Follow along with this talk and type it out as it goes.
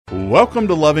Welcome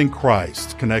to Loving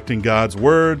Christ, connecting God's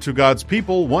Word to God's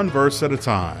people one verse at a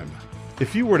time.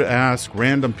 If you were to ask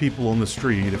random people on the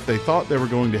street if they thought they were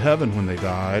going to heaven when they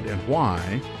died and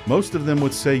why, most of them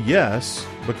would say yes,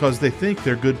 because they think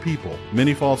they're good people.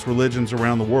 Many false religions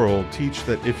around the world teach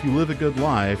that if you live a good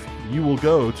life, you will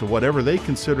go to whatever they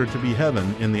consider to be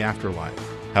heaven in the afterlife.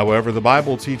 However, the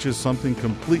Bible teaches something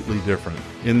completely different.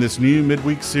 In this new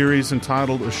midweek series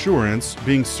entitled Assurance,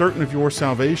 Being Certain of Your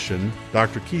Salvation,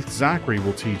 Dr. Keith Zachary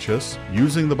will teach us,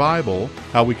 using the Bible,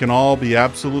 how we can all be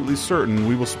absolutely certain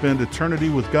we will spend eternity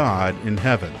with God in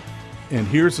heaven. And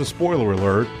here's a spoiler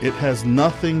alert, it has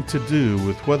nothing to do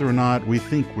with whether or not we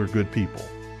think we're good people.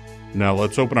 Now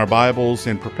let's open our Bibles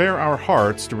and prepare our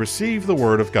hearts to receive the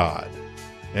Word of God.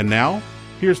 And now,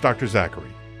 here's Dr. Zachary.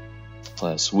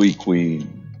 Last week we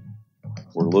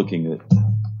were looking at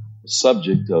the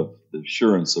subject of the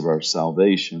assurance of our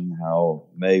salvation. How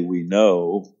may we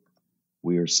know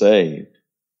we are saved?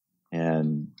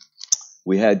 And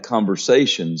we had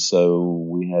conversations, so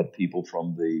we had people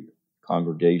from the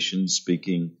congregation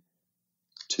speaking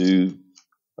to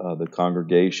the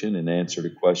congregation in answer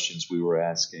to questions we were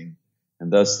asking.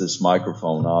 And thus this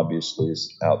microphone obviously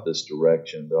is out this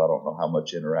direction, though I don't know how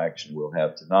much interaction we'll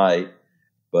have tonight.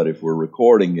 But if we're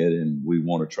recording it and we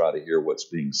want to try to hear what's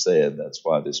being said, that's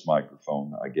why this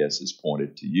microphone, I guess, is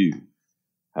pointed to you.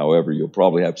 However, you'll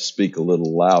probably have to speak a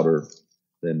little louder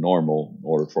than normal in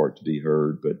order for it to be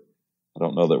heard. But I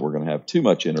don't know that we're going to have too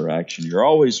much interaction. You're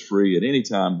always free at any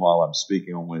time while I'm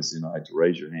speaking on Wednesday night to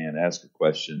raise your hand, ask a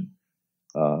question,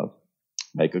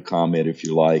 make a comment if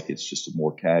you like. It's just a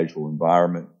more casual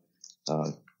environment,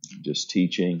 just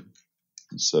teaching.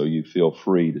 And so you feel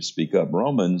free to speak up.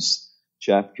 Romans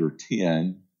Chapter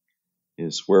 10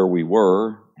 is where we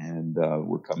were, and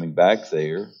we're coming back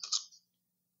there.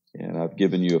 And I've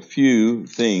given you a few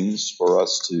things for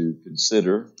us to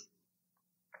consider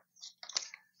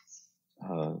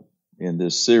in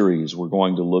this series. We're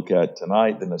going to look at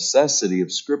tonight the necessity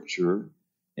of Scripture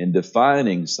in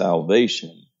defining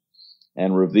salvation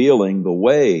and revealing the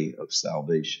way of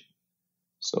salvation.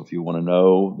 So if you want to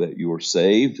know that you are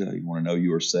saved,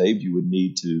 you would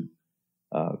need to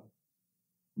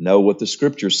know what the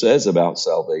Scripture says about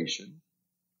salvation.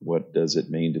 What does it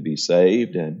mean to be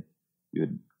saved? And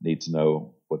you need to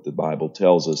know what the Bible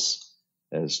tells us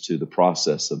as to the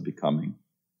process of becoming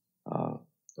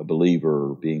a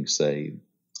believer or being saved.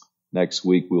 Next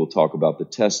week, we'll talk about the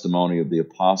testimony of the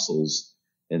apostles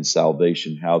in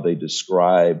salvation, how they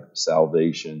describe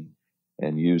salvation,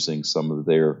 and using some of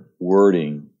their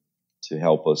wording to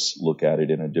help us look at it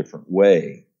in a different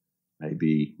way.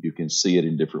 Maybe you can see it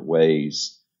in different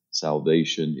ways.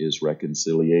 Salvation is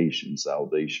reconciliation.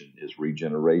 Salvation is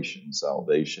regeneration.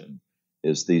 Salvation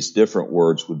is these different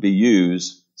words would be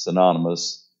used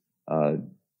synonymous.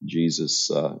 Jesus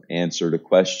answered a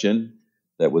question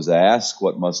that was asked,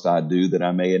 what must I do that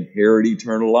I may inherit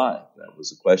eternal life? That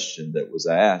was a question that was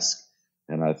asked.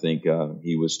 And I think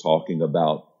he was talking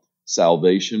about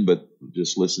salvation, but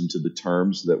just listen to the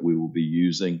terms that we will be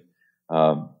using.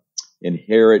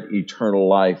 Inherit eternal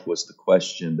life was the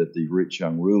question that the rich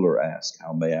young ruler asked.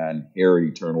 How may I inherit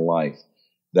eternal life?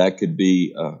 That could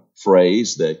be a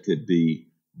phrase that could be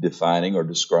defining or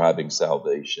describing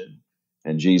salvation.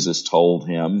 And Jesus told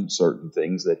him certain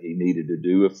things that he needed to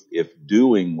do if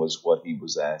doing was what he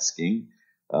was asking.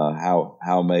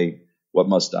 What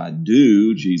must I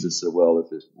do? Jesus said, well,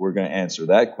 if we're going to answer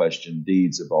that question,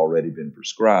 deeds have already been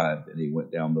prescribed. And he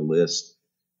went down the list.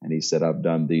 And he said, I've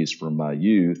done these from my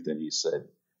youth. And he said,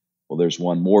 well, there's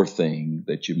one more thing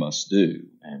that you must do.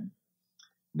 And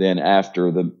then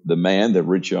after the man, the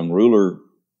rich young ruler,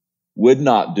 would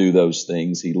not do those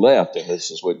things, he left. And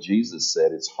this is what Jesus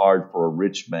said. It's hard for a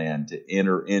rich man to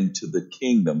enter into the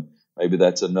kingdom. Maybe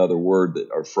that's another word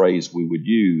or phrase we would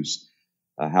use.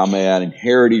 How may I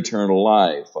inherit eternal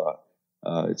life?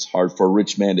 It's hard for a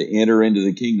rich man to enter into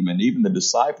the kingdom. And even the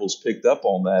disciples picked up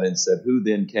on that and said, who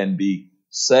then can be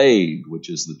saved, which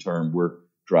is the term we're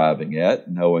driving at,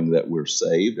 knowing that we're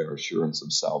saved, our assurance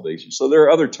of salvation. So there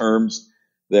are other terms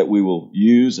that we will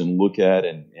use and look at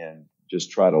and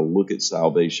just try to look at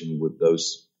salvation with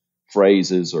those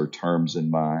phrases or terms in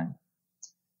mind.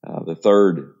 The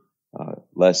third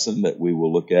lesson that we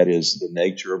will look at is the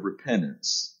nature of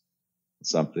repentance,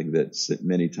 something that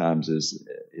many times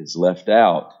is left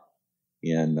out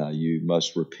in you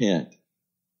must repent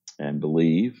and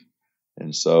believe.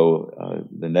 And so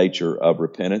the nature of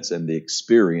repentance and the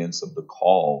experience of the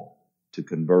call to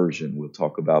conversion. We'll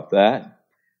talk about that.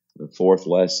 The fourth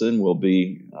lesson will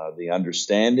be the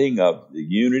understanding of the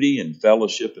unity and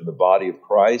fellowship in the body of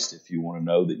Christ. If you want to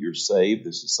know that you're saved,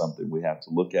 this is something we have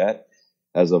to look at.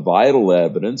 as a vital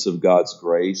evidence of God's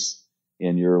grace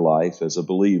in your life as a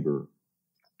believer.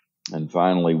 And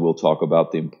finally, we'll talk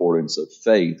about the importance of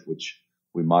faith, which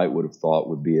we would have thought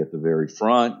would be at the very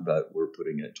front, but we're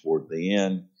putting it toward the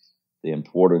end. The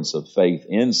importance of faith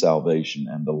in salvation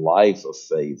and the life of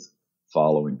faith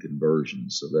following conversion.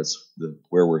 So that's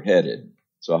where we're headed.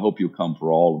 So I hope you'll come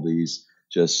for all of these.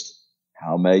 Just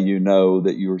how may you know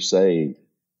that you are saved?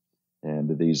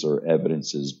 And these are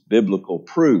evidences, biblical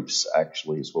proofs,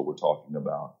 actually, is what we're talking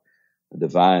about. The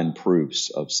divine proofs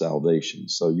of salvation.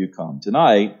 So you come.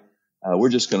 Tonight, we're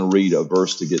just going to read a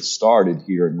verse to get started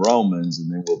here in Romans,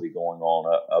 and then we'll be going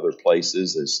on other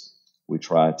places as we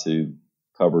try to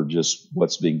cover just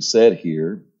what's being said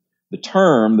here. The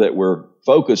term that we're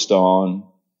focused on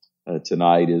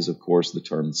tonight is, of course, the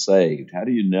term saved. How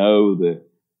do you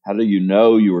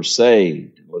know you are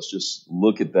saved? Let's just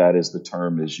look at that as the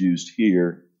term is used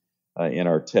here in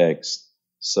our text.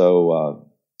 So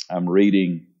I'm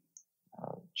reading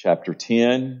chapter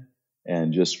 10,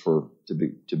 and just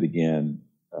to begin,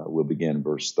 we'll begin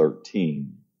verse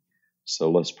 13.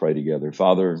 So let's pray together.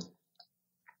 Father,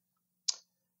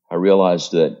 I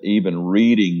realize that even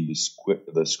reading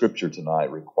the scripture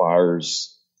tonight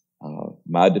requires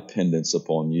my dependence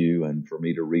upon you, and for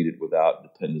me to read it without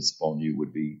dependence upon you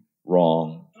would be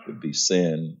wrong, would be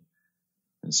sin.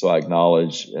 And so I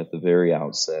acknowledge at the very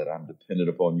outset I'm dependent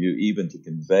upon you even to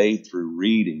convey through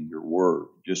reading your word,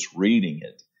 just reading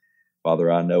it.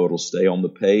 Father, I know it'll stay on the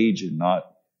page and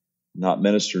not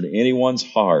minister to anyone's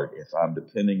heart if I'm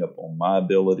depending upon my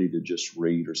ability to just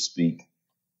read or speak.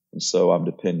 And so I'm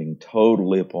depending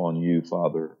totally upon you,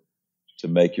 Father, to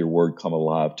make your word come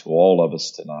alive to all of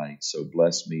us tonight. So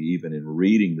bless me even in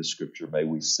reading the scripture. May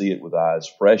we see it with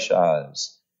fresh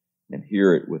eyes, and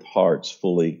hear it with hearts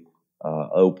fully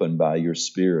opened by your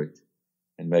Spirit.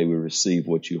 And may we receive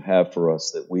what you have for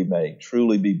us, that we may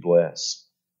truly be blessed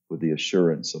with the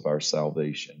assurance of our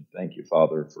salvation. Thank you,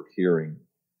 Father, for hearing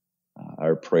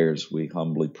our prayers. We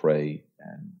humbly pray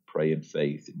and pray in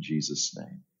faith in Jesus'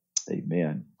 name.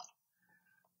 Amen.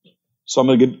 So I'm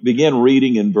going to begin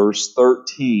reading in verse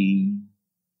 13.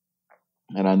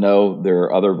 And I know there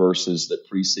are other verses that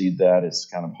precede that. It's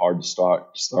kind of hard to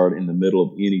start in the middle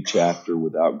of any chapter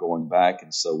without going back.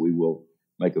 And so we will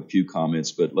make a few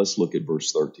comments, but let's look at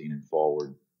verse 13 and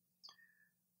forward.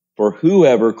 For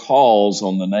whoever calls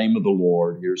on the name of the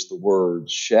Lord, here's the word,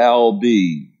 shall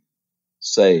be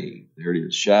saved. There it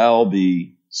is, shall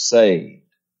be saved.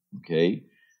 Okay?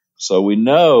 So we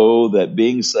know that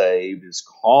being saved is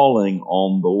calling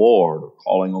on the Lord, or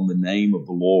calling on the name of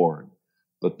the Lord.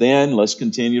 But then let's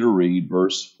continue to read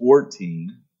verse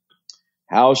 14.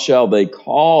 How shall they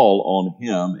call on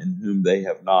him in whom they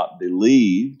have not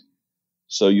believed?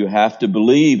 So you have to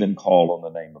believe and call on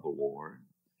the name of the Lord.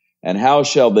 And how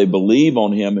shall they believe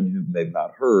on him in whom they've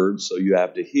not heard? So you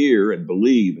have to hear and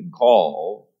believe and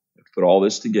call. You have to put all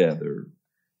this together.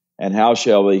 And how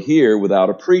shall they hear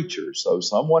without a preacher? So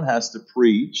someone has to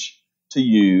preach to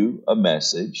you a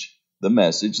message,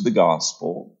 the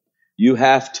gospel. You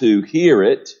have to hear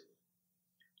it,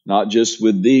 not just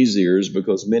with these ears,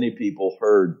 because many people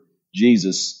heard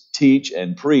Jesus teach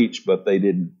and preach, but they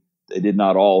did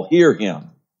not all hear him.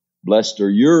 Blessed are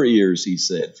your ears, he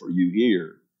said, for you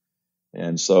hear.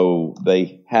 And so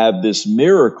they have this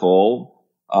miracle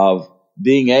of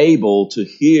being able to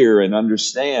hear and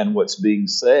understand what's being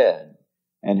said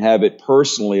and have it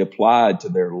personally applied to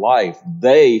their life.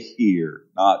 They hear,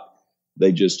 not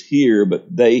they just hear, but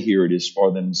they hear it is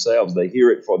for themselves. They hear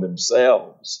it for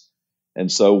themselves.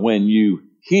 And so when you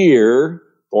hear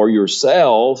for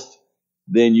yourself,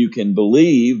 then you can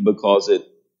believe, because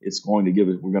it's going to give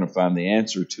it, we're going to find the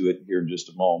answer to it here in just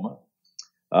a moment.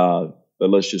 But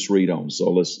let's just read on.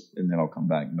 And then I'll come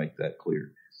back and make that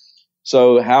clear.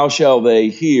 So how shall they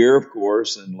hear, of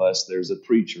course, unless there's a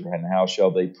preacher? And how shall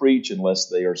they preach unless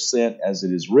they are sent? As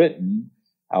it is written,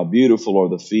 how beautiful are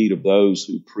the feet of those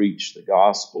who preach the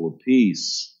gospel of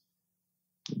peace,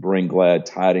 bring glad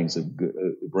tidings of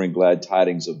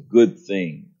good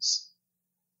things.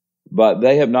 But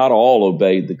they have not all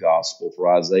obeyed the gospel.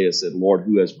 For Isaiah said, Lord,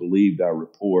 who has believed our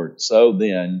report? So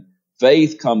then,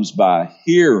 faith comes by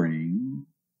hearing,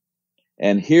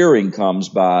 and hearing comes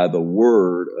by the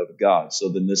word of God. So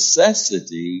the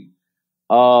necessity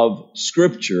of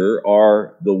Scripture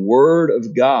are the word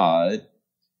of God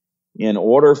in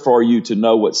order for you to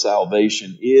know what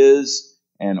salvation is,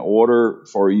 in order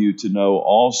for you to know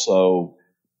also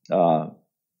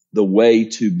the way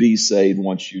to be saved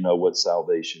once you know what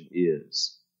salvation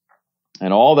is.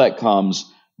 And all that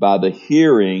comes by the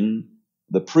hearing,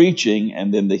 the preaching,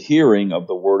 and then the hearing of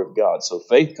the Word of God. So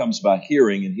faith comes by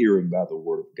hearing, and hearing by the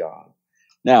Word of God.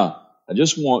 Now, I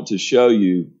just want to show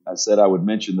you, I said I would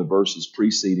mention the verses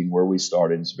preceding where we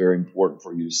started. It's very important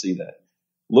for you to see that.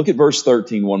 Look at verse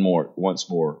 13 once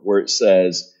more, where it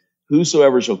says,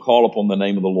 whosoever shall call upon the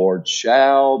name of the Lord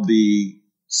shall be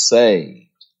saved.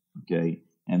 Okay.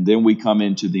 And then we come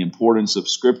into the importance of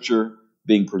Scripture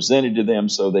being presented to them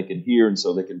so they can hear and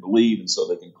so they can believe and so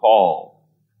they can call.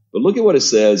 But look at what it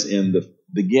says in the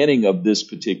beginning of this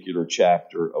particular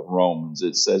chapter of Romans.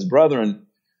 It says, brethren,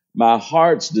 my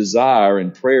heart's desire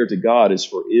and prayer to God is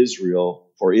for Israel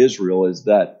is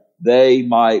that they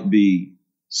might be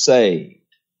saved.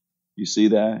 You see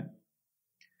that?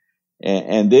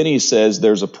 And then he says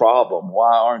there's a problem.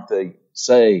 Why aren't they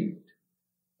saved?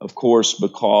 Of course,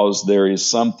 because there is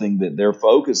something that they're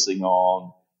focusing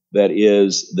on that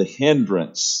is the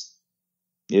hindrance.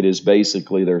 It is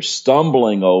basically they're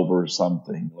stumbling over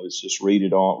something. Let's just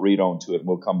read on to it, and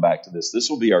we'll come back to this. This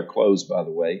will be our close, by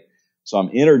the way. So I'm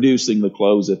introducing the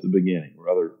close at the beginning.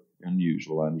 Rather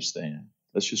unusual, I understand.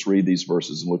 Let's just read these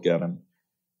verses and look at them,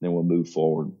 then we'll move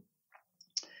forward.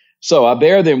 So I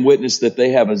bear them witness that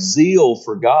they have a zeal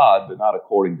for God, but not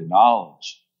according to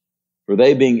knowledge. For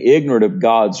they, being ignorant of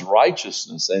God's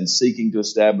righteousness and seeking to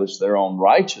establish their own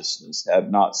righteousness, have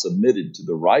not submitted to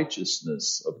the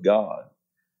righteousness of God.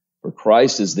 For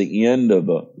Christ is the end of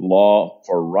the law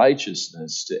for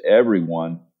righteousness to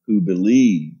everyone who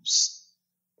believes.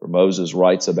 For Moses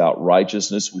writes about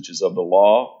righteousness, which is of the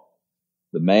law.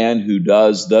 The man who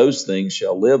does those things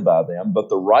shall live by them. But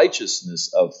the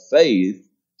righteousness of faith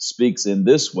speaks in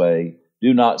this way,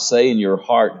 do not say in your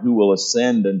heart, who will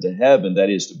ascend into heaven,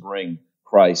 that is to bring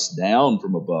Christ down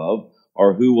from above,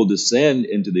 or who will descend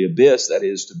into the abyss, that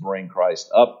is to bring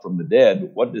Christ up from the dead.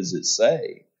 But what does it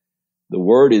say? The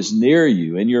word is near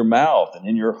you, in your mouth and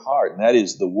in your heart, and that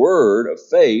is the word of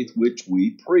faith which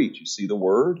we preach. You see the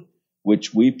word?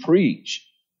 Which we preach.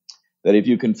 That if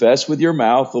you confess with your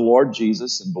mouth the Lord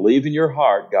Jesus and believe in your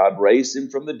heart God raised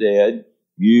him from the dead,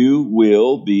 you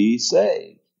will be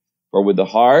saved. For with the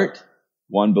heart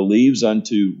one believes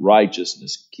unto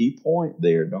righteousness. Key point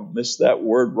there. Don't miss that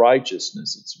word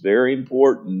righteousness. It's very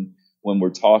important when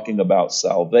we're talking about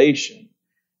salvation.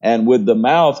 And with the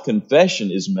mouth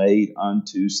confession is made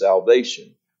unto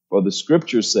salvation. For the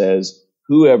scripture says,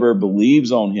 whoever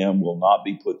believes on him will not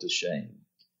be put to shame.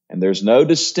 And there's no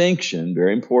distinction,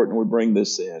 very important we bring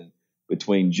this in,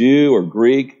 between Jew or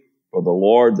Greek. For the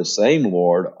Lord, the same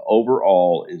Lord, over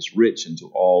all is rich unto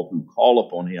all who call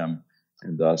upon him.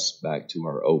 And thus back to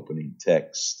our opening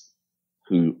text,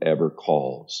 whoever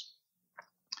calls.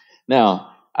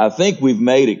 Now, I think we've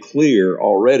made it clear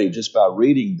already just by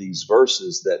reading these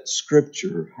verses that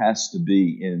Scripture has to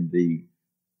be in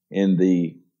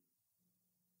the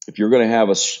if you're going to have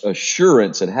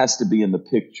assurance, it has to be in the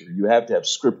picture. You have to have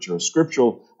Scripture, a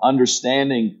scriptural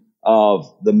understanding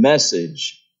of the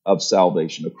message of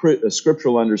salvation, a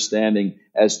scriptural understanding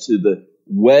as to the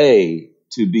way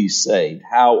to be saved.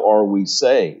 How are we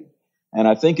saved? And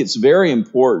I think it's very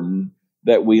important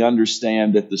that we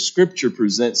understand that the Scripture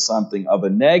presents something of a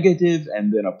negative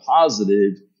and then a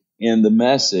positive in the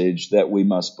message that we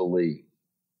must believe.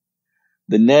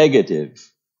 The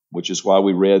negative, which is why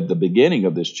we read the beginning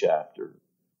of this chapter,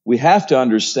 we have to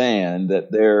understand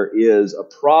that there is a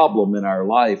problem in our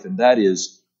life, and that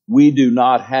is we do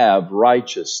not have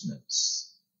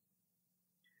righteousness.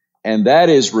 And that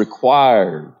is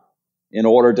required in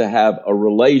order to have a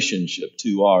relationship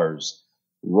to ours.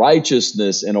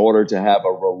 Righteousness in order to have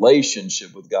a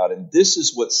relationship with God. And this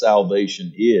is what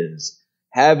salvation is,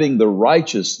 having the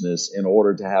righteousness in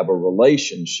order to have a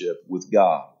relationship with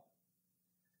God.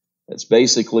 That's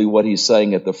basically what he's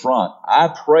saying at the front.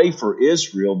 I pray for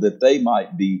Israel that they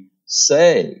might be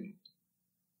saved.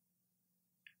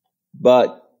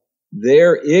 But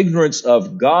their ignorance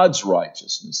of God's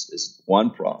righteousness is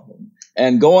one problem.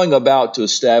 And going about to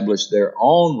establish their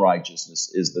own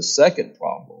righteousness is the second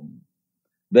problem.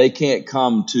 They can't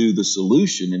come to the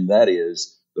solution, and that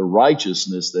is the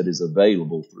righteousness that is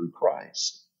available through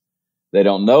Christ. They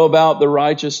don't know about the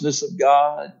righteousness of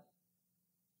God.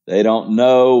 They don't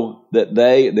know that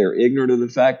they're ignorant of the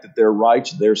fact that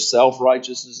their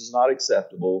self-righteousness is not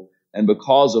acceptable. And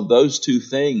because of those two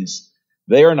things,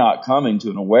 they are not coming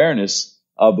to an awareness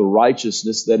of the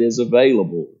righteousness that is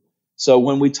available. So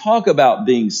when we talk about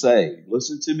being saved,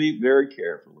 listen to me very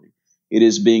carefully. It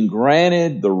is being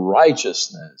granted the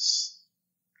righteousness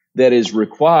that is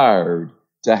required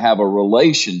to have a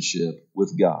relationship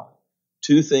with God.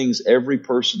 Two things every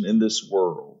person in this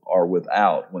world are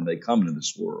without when they come into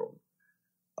this world.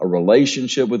 A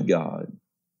relationship with God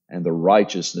and the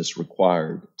righteousness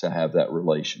required to have that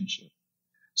relationship.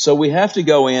 So we have to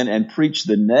go in and preach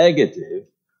the negative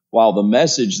While the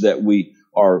message that we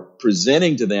are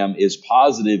presenting to them is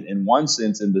positive in one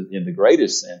sense, in the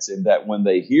greatest sense, in that when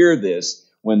they hear this,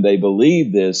 when they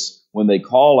believe this, when they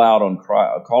call out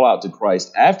to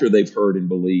Christ after they've heard and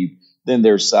believed, then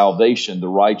their salvation, the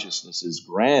righteousness is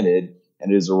granted,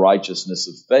 and it is a righteousness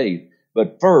of faith.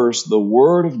 But first, the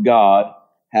Word of God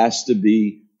has to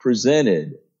be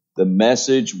presented. The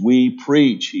message we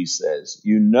preach, he says.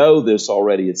 You know this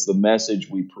already. It's the message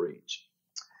we preach.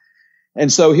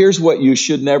 And so here's what you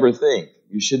should never think.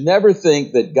 You should never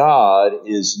think that God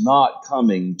is not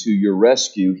coming to your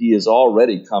rescue. He has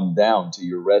already come down to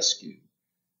your rescue.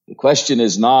 The question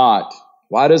is not,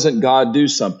 why doesn't God do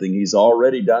something? He's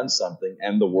already done something,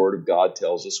 and the Word of God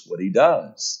tells us what he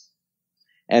does.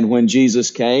 And when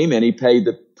Jesus came and he paid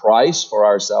the price for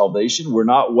our salvation, we're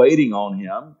not waiting on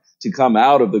him to come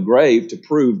out of the grave to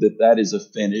prove that that is a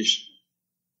finished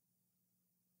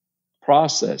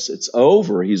process. It's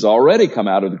over. He's already come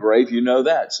out of the grave. You know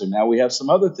that. So now we have some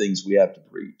other things we have to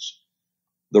preach.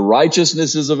 The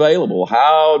righteousness is available.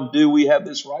 How do we have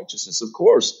this righteousness? Of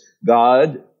course,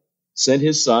 God sent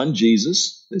his Son,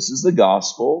 Jesus. This is the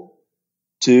gospel,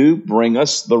 to bring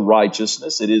us the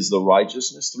righteousness. It is the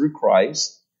righteousness through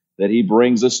Christ that he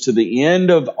brings us to the end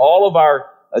of all of our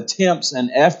attempts and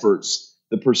efforts,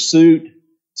 the pursuit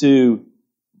to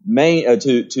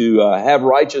have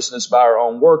righteousness by our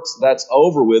own works. That's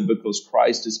over with because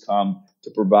Christ has come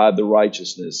to provide the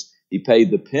righteousness. He paid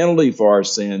the penalty for our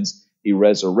sins. He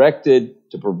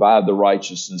resurrected to provide the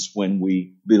righteousness when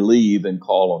we believe and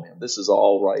call on him. This is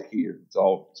all right here. It's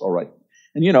all right.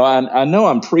 And you know, I know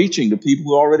I'm preaching to people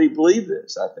who already believe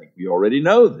this. I think we already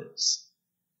know this.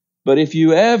 But if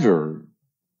you ever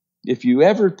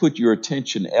put your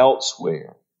attention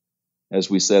elsewhere, as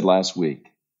we said last week,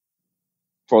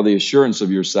 for the assurance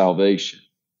of your salvation,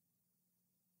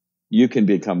 you can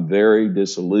become very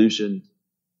disillusioned.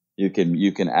 You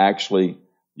can actually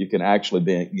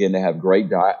begin to have great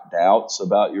doubts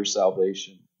about your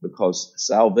salvation, because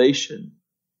salvation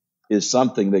is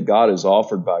something that God has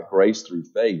offered by grace through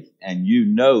faith. And you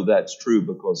know that's true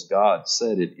because God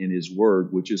said it in his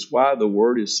word, which is why the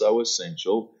word is so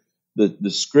essential. The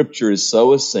scripture is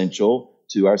so essential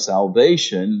to our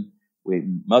salvation. We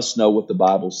must know what the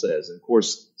Bible says. And of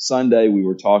course, Sunday we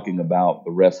were talking about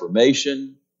the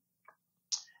Reformation.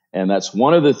 And that's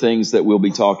one of the things that we'll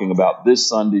be talking about this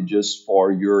Sunday. Just for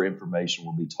your information,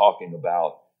 we'll be talking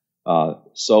about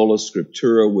sola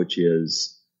scriptura, which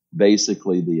is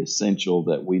basically the essential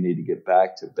that we need to get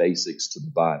back to basics to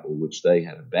the Bible, which they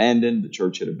had abandoned, the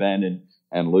church had abandoned,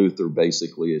 and Luther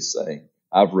basically is saying,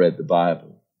 I've read the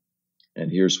Bible, and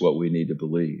here's what we need to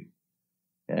believe.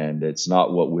 And it's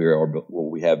not what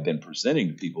we have been presenting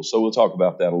to people. So we'll talk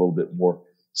about that a little bit more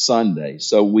Sunday.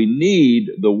 So we need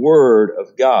the Word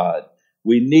of God.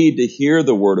 We need to hear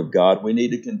the Word of God. We need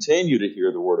to continue to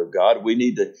hear the Word of God. We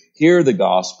need to hear the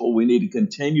gospel. We need to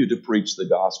continue to preach the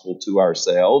gospel to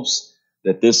ourselves,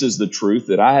 that this is the truth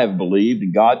that I have believed,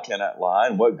 and God cannot lie,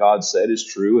 and what God said is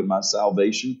true, and my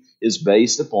salvation is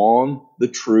based upon the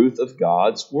truth of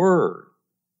God's Word.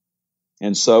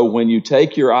 And so when you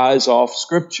take your eyes off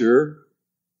Scripture,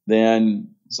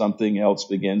 then something else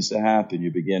begins to happen.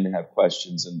 You begin to have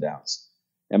questions and doubts.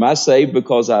 Am I saved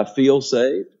because I feel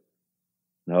saved?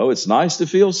 No, it's nice to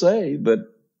feel saved, but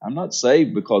I'm not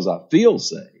saved because I feel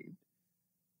saved.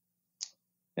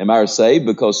 Am I saved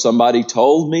because somebody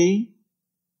told me?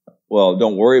 Well,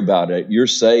 don't worry about it. You're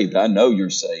saved. I know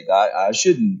you're saved. I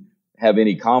shouldn't have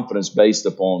any confidence based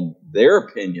upon their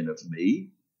opinion of me.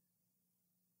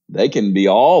 They can be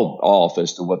all off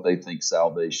as to what they think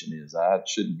salvation is. I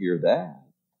shouldn't hear that.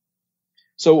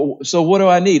 So what do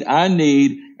I need? I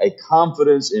need a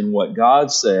confidence in what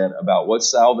God said about what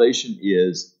salvation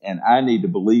is, and I need to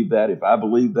believe that. If I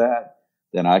believe that,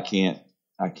 then I can't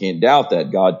doubt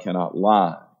that. God cannot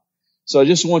lie. So I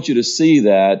just want you to see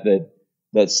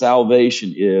that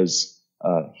salvation is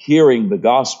hearing the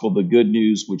gospel, the good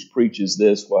news, which preaches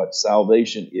this. What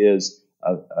salvation is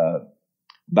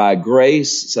by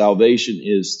grace, salvation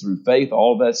is through faith.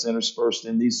 All of that's interspersed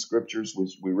in these scriptures,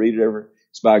 which we read it every.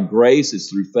 It's by grace, it's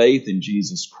through faith in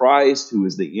Jesus Christ, who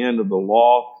is the end of the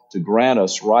law to grant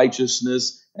us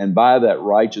righteousness. And by that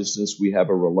righteousness, we have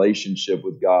a relationship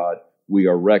with God. We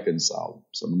are reconciled.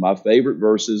 Some of my favorite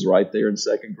verses right there in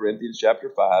 2 Corinthians chapter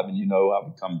 5, and you know I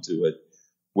would come to it,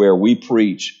 where we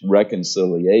preach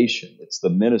reconciliation. It's the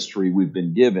ministry we've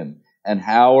been given. And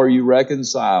how are you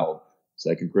reconciled?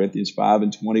 2 Corinthians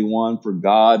 5:21, for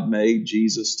God made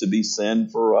Jesus to be sin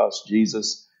for us,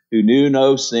 Jesus who knew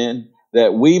no sin,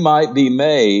 that we might be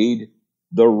made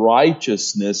the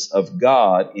righteousness of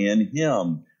God in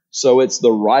him. So it's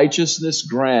the righteousness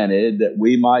granted that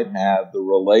we might have the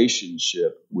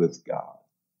relationship with God.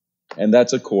 And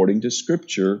that's according to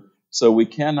Scripture. So we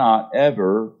cannot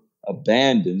ever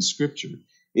abandon Scripture.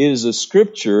 It is a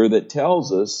Scripture that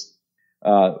tells us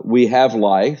we have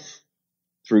life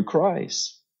through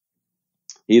Christ.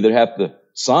 He that hath the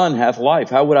Son hath life.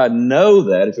 How would I know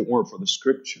that if it weren't for the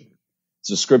Scripture?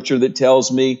 It's a Scripture that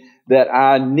tells me that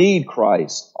I need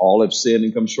Christ. All have sinned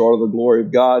and come short of the glory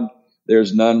of God.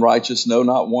 There's none righteous, no,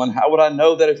 not one. How would I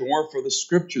know that if it weren't for the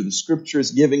Scripture? The Scripture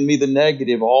is giving me the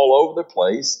negative all over the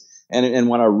place. And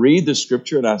when I read the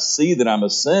Scripture and I see that I'm a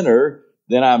sinner,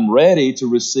 then I'm ready to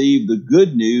receive the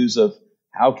good news of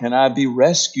how can I be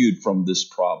rescued from this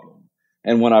problem.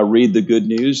 And when I read the good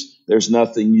news, there's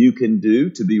nothing you can do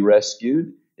to be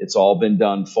rescued. It's all been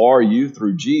done for you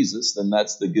through Jesus. Then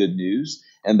that's the good news.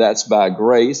 And that's by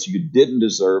grace. You didn't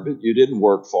deserve it. You didn't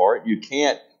work for it. You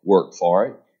can't work for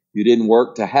it. You didn't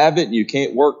work to have it, and you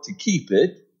can't work to keep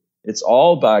it. It's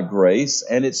all by grace,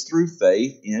 and it's through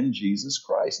faith in Jesus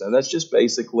Christ. Now, that's just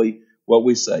basically what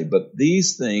we say. But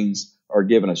these things are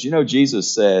given us. You know,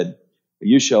 Jesus said,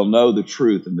 you shall know the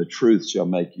truth, and the truth shall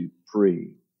make you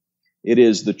free. It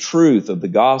is the truth of the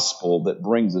gospel that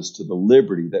brings us to the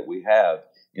liberty that we have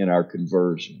in our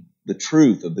conversion. The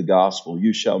truth of the gospel.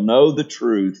 You shall know the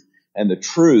truth, and the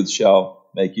truth shall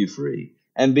make you free.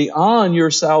 And beyond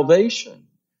your salvation,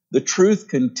 the truth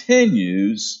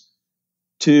continues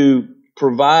to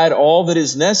provide all that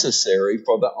is necessary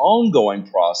for the ongoing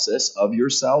process of your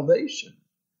salvation.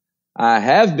 I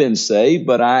have been saved,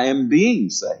 but I am being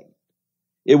saved.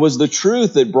 It was the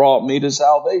truth that brought me to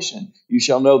salvation. You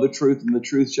shall know the truth, and the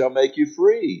truth shall make you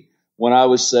free. When I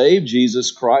was saved,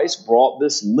 Jesus Christ brought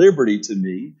this liberty to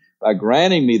me by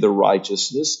granting me the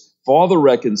righteousness for the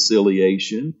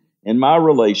reconciliation in my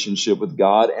relationship with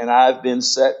God, and I've been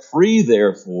set free,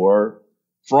 therefore,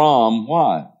 from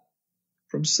what?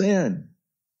 From sin.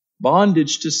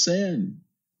 Bondage to sin.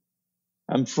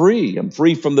 I'm free. I'm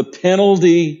free from the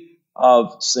penalty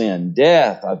of sin,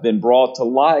 death. I've been brought to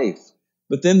life.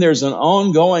 But then there's an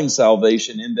ongoing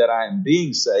salvation in that I am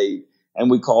being saved, and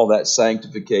we call that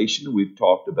sanctification. We've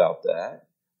talked about that.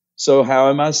 So how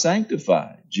am I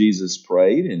sanctified? Jesus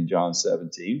prayed in John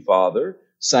 17, Father,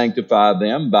 sanctify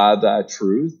them by thy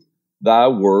truth. Thy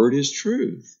word is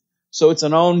truth. So it's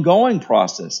an ongoing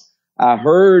process. I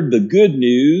heard the good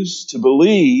news to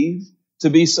believe,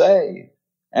 to be saved.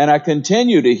 And I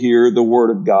continue to hear the word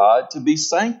of God to be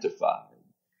sanctified.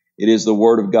 It is the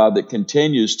word of God that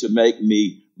continues to make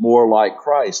me more like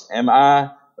Christ. Am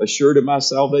I assured of my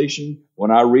salvation?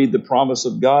 When I read the promise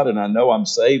of God and I know I'm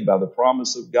saved by the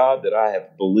promise of God that I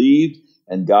have believed,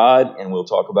 and God, and we'll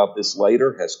talk about this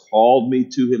later, has called me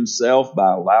to himself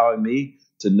by allowing me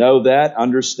to know that,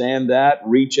 understand that,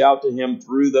 reach out to him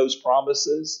through those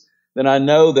promises, then I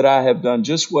know that I have done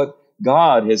just what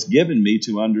God has given me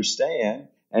to understand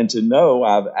and to know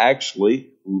I've actually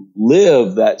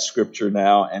lived that Scripture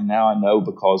now, and now I know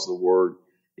because the Word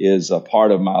is a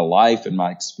part of my life and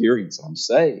my experience, I'm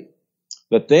saved.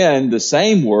 But then the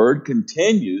same Word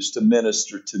continues to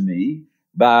minister to me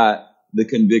by the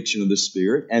conviction of the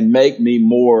Spirit and make me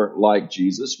more like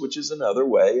Jesus, which is another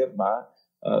way of my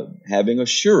having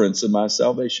assurance of my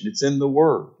salvation. It's in the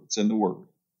Word. It's in the Word.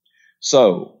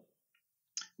 So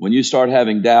when you start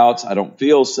having doubts, I don't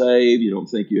feel saved, you don't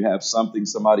think you have something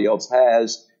somebody else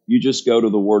has, you just go to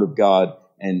the Word of God.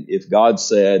 And if God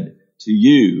said to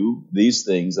you these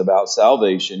things about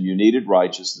salvation, you needed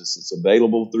righteousness, it's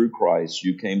available through Christ,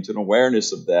 you came to an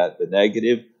awareness of that, the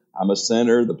negative, I'm a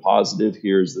sinner, the positive,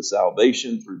 here's the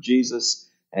salvation through Jesus,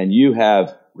 and you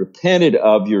have repented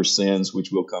of your sins,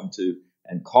 which we'll come to,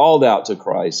 and called out to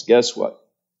Christ, guess what?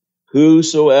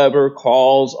 Whosoever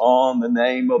calls on the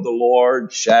name of the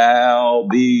Lord shall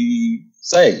be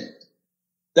saved.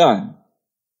 Done.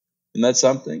 Isn't that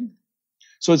something?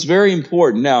 So it's very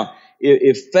important. Now,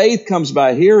 if faith comes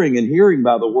by hearing and hearing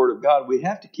by the Word of God, we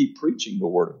have to keep preaching the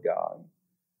Word of God.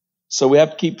 So we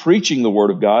have to keep preaching the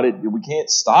Word of God. We can't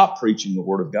stop preaching the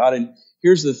Word of God. And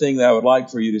here's the thing that I would like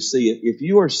for you to see. If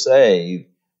you are saved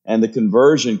and the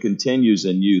conversion continues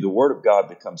in you, the Word of God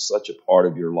becomes such a part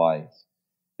of your life.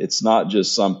 It's not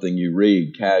just something you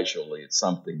read casually. It's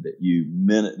something that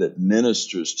that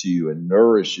ministers to you and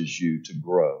nourishes you to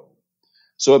grow.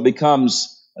 So it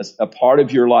becomes a part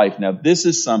of your life. Now, this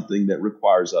is something that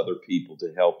requires other people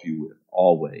to help you with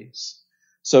always.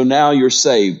 So now you're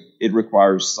saved. It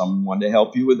requires someone to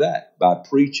help you with that by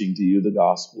preaching to you the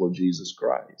gospel of Jesus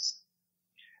Christ.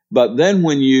 But then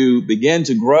when you begin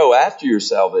to grow after your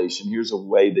salvation, here's a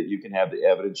way that you can have the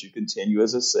evidence. You continue,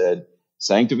 as I said,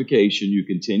 Sanctification, you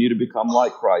continue to become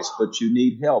like Christ, but you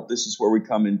need help. This is where we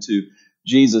come into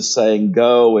Jesus saying,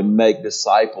 go and make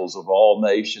disciples of all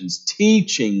nations,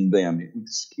 teaching them.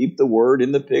 Just keep the word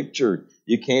in the picture.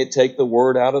 You can't take the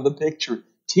word out of the picture.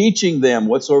 Teaching them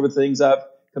whatsoever things I've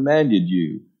commanded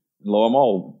you. And lo, I'm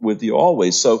all with you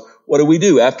always. So what do we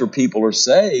do? After people are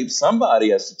saved, somebody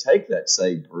has to take that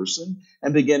saved person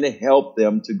and begin to help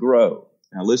them to grow.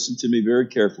 Now listen to me very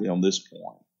carefully on this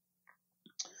point.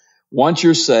 Once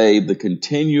you're saved, the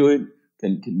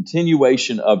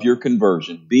continuation of your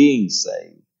conversion, being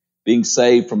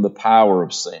saved from the power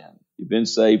of sin. You've been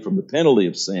saved from the penalty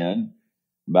of sin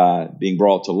by being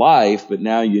brought to life, but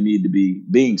now you need to be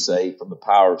being saved from the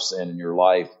power of sin in your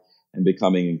life and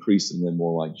becoming increasingly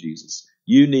more like Jesus.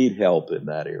 You need help in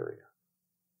that area.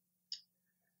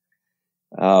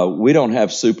 We don't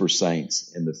have super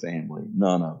saints in the family.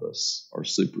 None of us are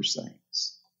super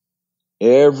saints.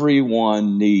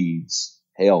 Everyone needs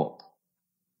help.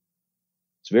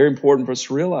 It's very important for us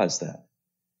to realize that.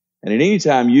 And at any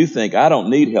time you think, I don't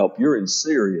need help, you're in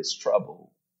serious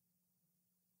trouble.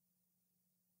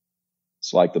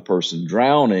 It's like the person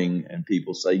drowning and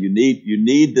people say, you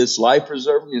need this life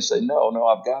preserver. And you say, no,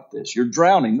 I've got this. You're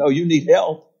drowning. No, you need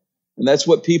help. And that's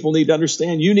what people need to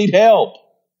understand. You need help.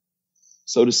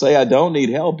 So to say, I don't need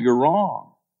help, you're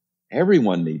wrong.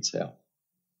 Everyone needs help.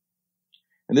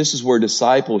 And this is where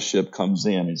discipleship comes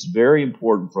in. It's very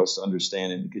important for us to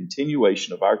understand in the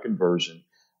continuation of our conversion,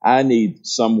 I need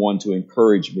someone to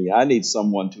encourage me. I need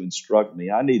someone to instruct me.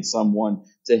 I need someone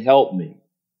to help me.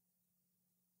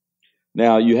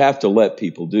 Now, you have to let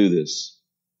people do this,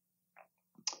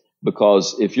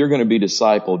 because if you're going to be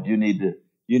discipled, you need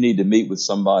to meet with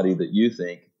somebody that you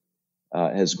think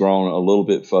has grown a little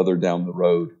bit further down the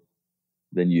road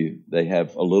than you. They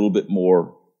have a little bit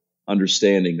more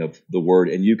understanding of the word,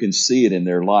 and you can see it in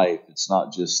their life. It's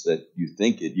not just that you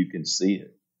think it, you can see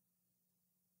it.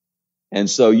 And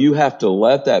so you have to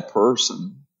let that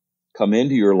person come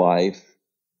into your life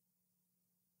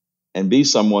and be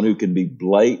someone who can be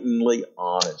blatantly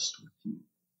honest with you.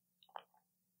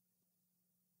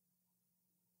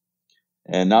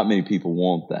 And not many people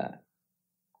want that.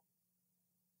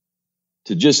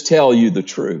 To just tell you the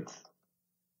truth.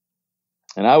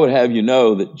 And I would have you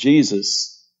know that Jesus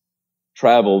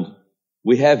traveled,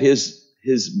 we have his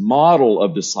model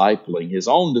of discipling, his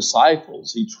own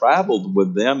disciples. He traveled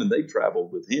with them and they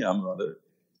traveled with him, rather.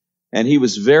 And he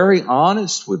was very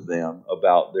honest with them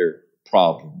about their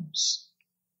problems.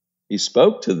 He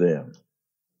spoke to them.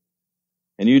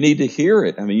 And you need to hear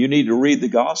it. I mean, you need to read the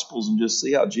Gospels and just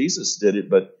see how Jesus did it.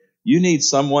 But you need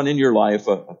someone in your life,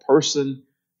 a person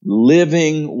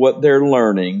living what they're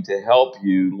learning to help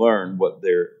you learn what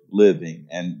they're living.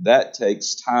 And that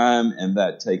takes time and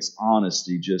that takes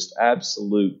honesty, just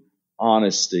absolute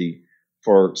honesty,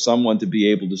 for someone to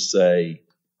be able to say,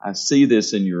 I see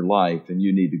this in your life and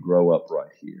you need to grow up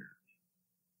right here.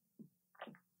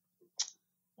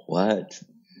 What?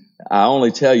 I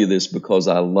only tell you this because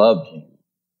I love you.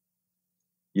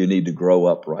 You need to grow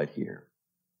up right here.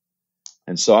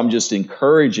 And so I'm just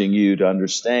encouraging you to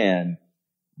understand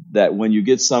that when you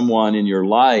get someone in your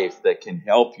life that can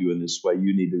help you in this way,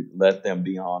 you need to let them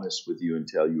be honest with you and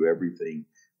tell you everything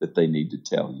that they need to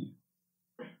tell you.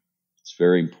 It's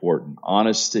very important.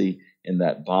 Honesty in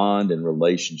that bond and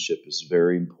relationship is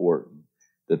very important,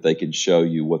 that they can show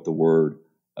you what the Word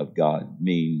of God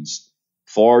means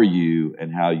for you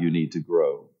and how you need to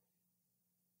grow.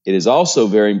 It is also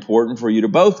very important for you to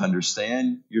both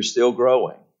understand you're still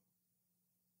growing,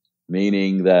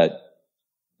 meaning that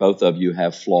both of you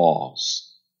have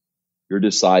flaws. Your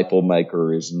disciple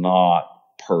maker is not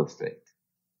perfect,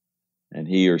 and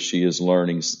he or she is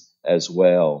learning as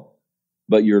well.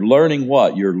 But you're learning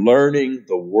what? You're learning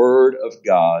the Word of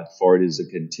God, for it is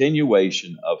a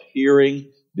continuation of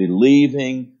hearing,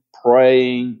 believing,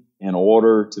 praying in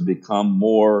order to become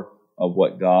more of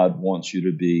what God wants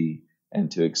you to be and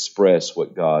to express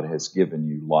what God has given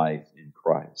you, life in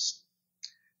Christ.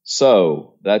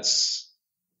 So that's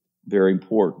very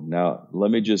important. Now, let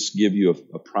me just give you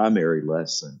a primary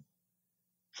lesson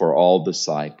for all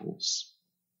disciples.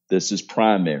 This is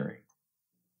primary.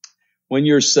 When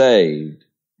you're saved,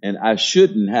 and I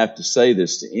shouldn't have to say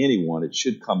this to anyone, it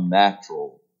should come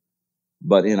natural.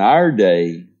 But in our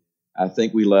day, I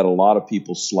think we let a lot of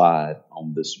people slide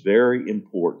on this very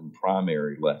important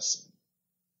primary lesson.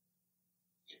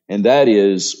 And that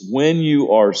is, when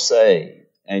you are saved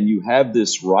and you have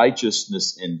this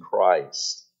righteousness in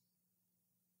Christ,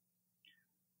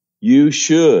 you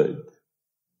should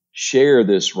share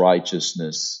this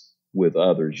righteousness with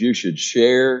others. You should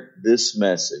share this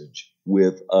message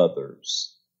with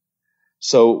others.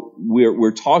 So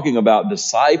we're talking about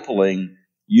discipling,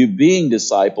 you being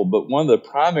discipled, but one of the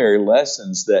primary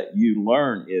lessons that you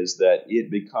learn is that it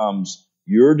becomes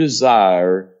your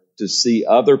desire to see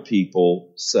other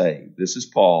people saved. This is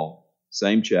Paul,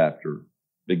 same chapter,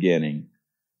 beginning.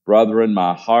 Brethren,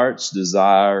 my heart's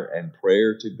desire and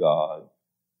prayer to God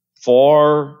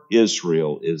for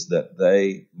Israel is that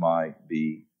they might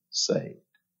be saved.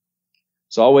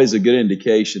 It's always a good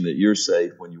indication that you're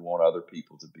saved when you want other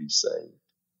people to be saved.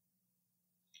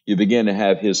 You begin to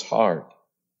have his heart,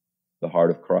 the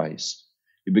heart of Christ.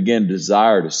 You begin to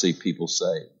desire to see people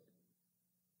saved.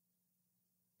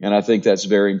 And I think that's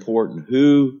very important.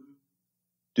 Who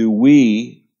do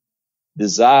we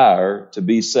desire to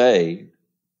be saved?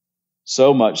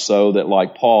 So much so that,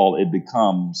 like Paul, it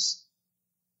becomes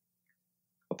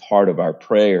a part of our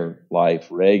prayer life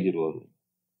regularly.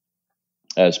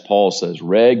 As Paul says,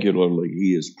 regularly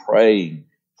he is praying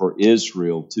for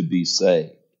Israel to be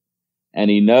saved. And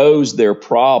he knows their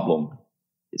problem.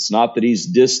 It's not that he's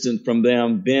distant from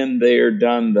them, been there,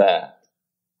 done that.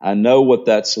 I know what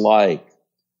that's like.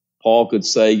 Paul could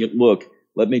say, look,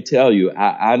 let me tell you,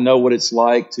 I know what it's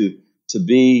like to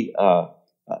be a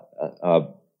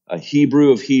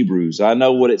Hebrew of Hebrews. I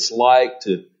know what it's like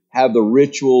to have the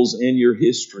rituals in your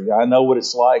history. I know what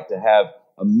it's like to have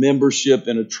a membership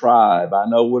in a tribe. I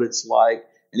know what it's like.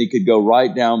 And he could go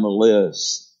right down the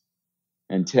list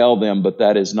and tell them, but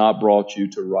that has not brought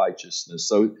you to righteousness.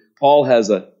 So Paul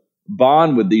has a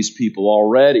bond with these people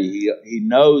already. He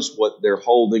knows what they're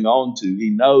holding on to. He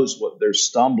knows what they're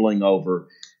stumbling over.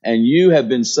 And you have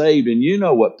been saved, and you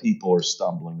know what people are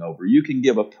stumbling over. You can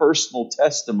give a personal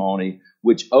testimony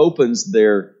which opens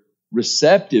their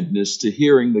receptiveness to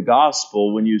hearing the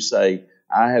gospel when you say,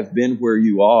 I have been where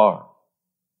you are.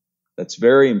 That's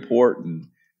very important,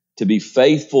 to be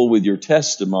faithful with your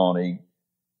testimony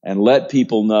and let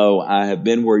people know I have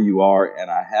been where you are and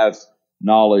I have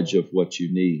knowledge of what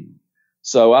you need.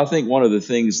 So I think one of the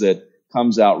things that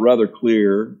comes out rather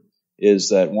clear is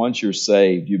that once you're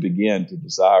saved, you begin to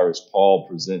desire, as Paul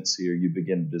presents here, you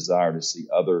begin to desire to see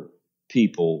other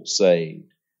people saved.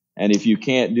 And if you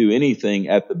can't do anything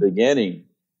at the beginning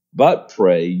but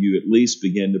pray, you at least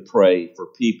begin to pray for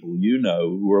people you know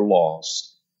who are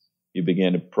lost. You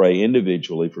begin to pray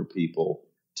individually for people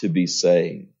to be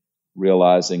saved,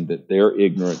 realizing that their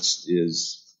ignorance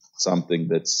is something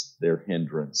that's their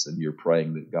hindrance, and you're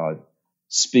praying that God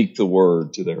speak the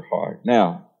word to their heart.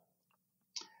 Now,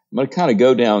 I'm going to kind of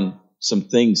go down some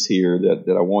things here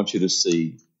that I want you to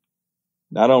see.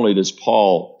 Not only does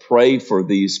Paul pray for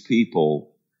these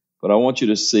people, but I want you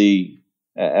to see,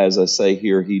 as I say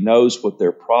here, he knows what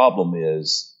their problem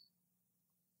is.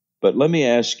 But let me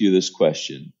ask you this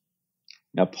question.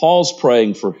 Now, Paul's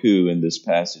praying for who in this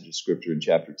passage of Scripture in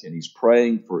chapter 10? He's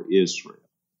praying for Israel.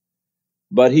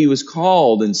 But he was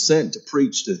called and sent to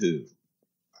preach to who?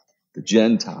 The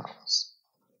Gentiles.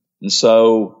 And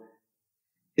so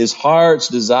his heart's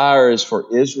desire is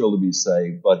for Israel to be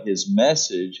saved, but his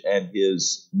message and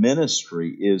his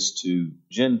ministry is to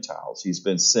Gentiles. He's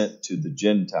been sent to the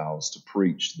Gentiles to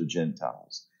preach to the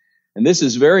Gentiles. And this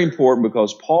is very important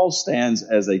because Paul stands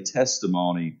as a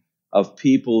testimony of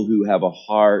people who have a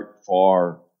heart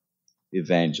for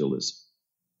evangelism.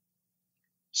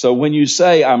 So when you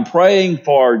say, I'm praying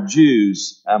for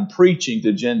Jews, I'm preaching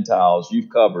to Gentiles, you've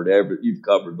covered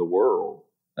the world.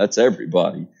 That's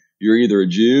everybody. You're either a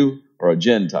Jew or a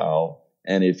Gentile.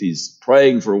 And if he's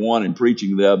praying for one and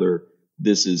preaching the other,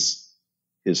 this is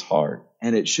his heart.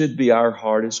 And it should be our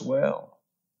heart as well.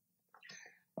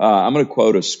 I'm going to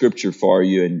quote a scripture for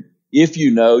you. And if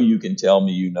you know, you can tell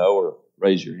me you know, or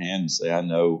raise your hand and say, I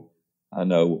know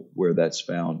where that's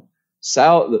found.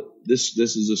 This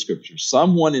is a scripture.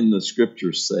 Someone in the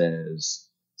scripture says,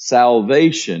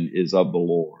 salvation is of the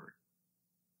Lord.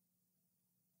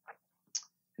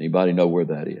 Anybody know where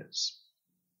that is?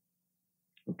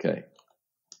 Okay.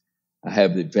 I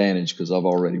have the advantage because I've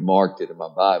already marked it in my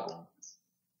Bible.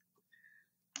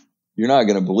 You're not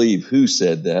going to believe who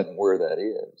said that and where that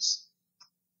is.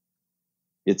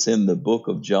 It's in the book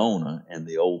of Jonah and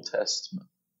the Old Testament.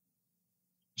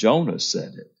 Jonah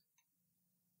said it.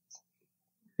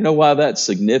 You know why that's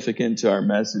significant to our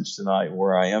message tonight,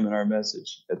 where I am in our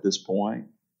message at this point?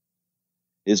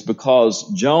 Is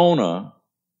because Jonah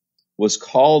was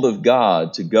called of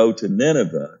God to go to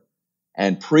Nineveh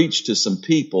and preach to some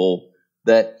people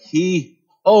that he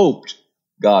hoped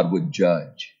God would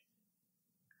judge.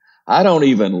 I don't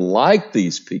even like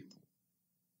these people.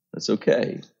 That's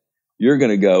okay. You're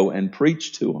going to go and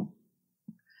preach to them.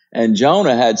 And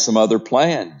Jonah had some other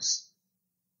plans.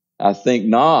 I think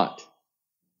not.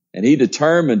 And he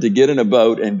determined to get in a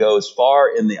boat and go as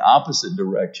far in the opposite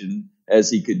direction as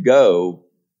he could go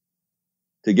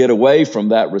to get away from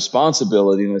that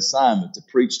responsibility and assignment to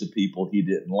preach to people he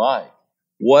didn't like.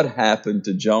 What happened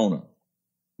to Jonah?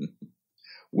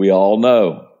 We all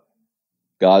know.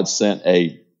 God sent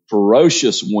a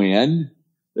ferocious wind.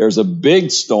 There's a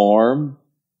big storm.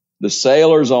 The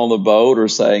sailors on the boat are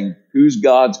saying, whose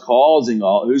God is causing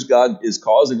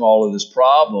all of this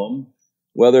problem?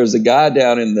 Well, there's a guy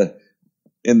down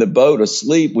in the boat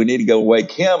asleep. We need to go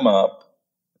wake him up.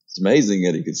 It's amazing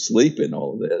that he could sleep in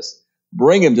all of this.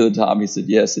 Bring him to the top. He said,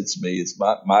 yes, it's me. It's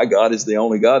my God is the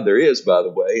only God there is, by the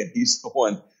way. And he's the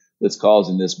one that's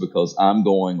causing this because I'm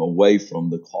going away from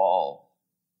the call.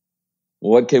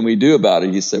 Well, what can we do about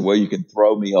it? He said, well, you can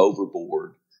throw me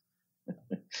overboard.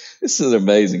 This is an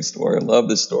amazing story. I love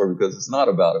this story because it's not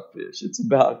about a fish. It's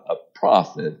about a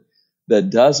prophet that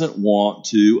doesn't want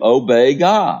to obey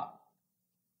God.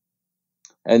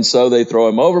 And so they throw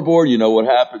him overboard. You know what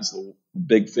happens? The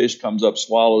big fish comes up,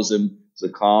 swallows him. It's a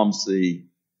calm sea.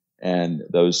 And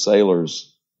those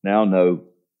sailors now know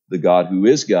the God who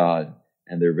is God,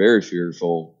 and they're very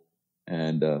fearful.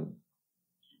 And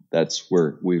that's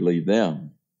where we leave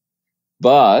them.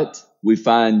 But we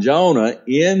find Jonah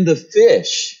in the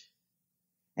fish.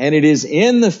 And it is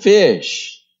in the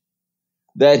fish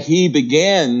that he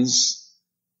begins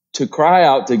to cry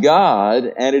out to God.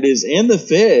 And it is in the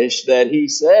fish that he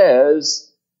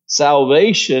says,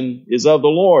 salvation is of the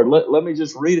Lord. Let me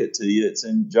just read it to you. It's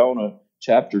in Jonah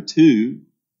chapter 2.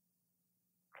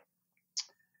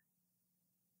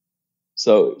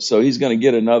 So he's going to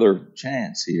get another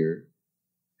chance here.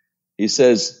 He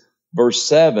says, verse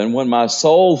 7, when my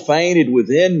soul fainted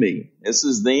within me, this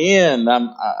is the end.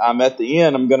 I'm at the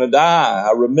end. I'm going to die.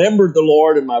 I remembered the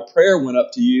Lord, and my prayer went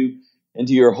up to you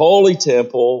into your holy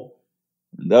temple.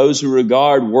 And those who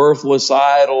regard worthless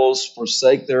idols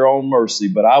forsake their own mercy.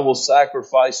 But I will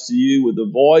sacrifice to you with the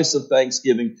voice of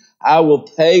thanksgiving. I will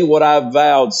pay what I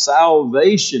vowed.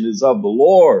 Salvation is of the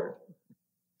Lord.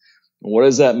 And what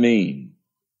does that mean?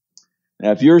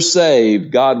 Now, if you're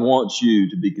saved, God wants you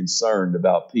to be concerned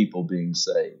about people being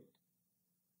saved.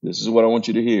 This is what I want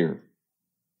you to hear.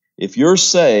 If you're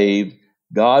saved,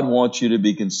 God wants you to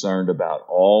be concerned about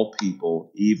all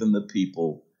people, even the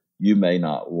people you may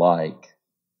not like.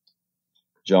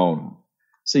 Jonah.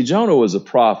 See, Jonah was a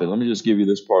prophet. Let me just give you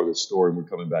this part of the story, and we're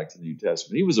coming back to the New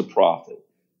Testament. He was a prophet.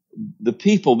 The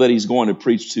people that he's going to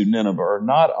preach to Nineveh are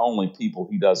not only people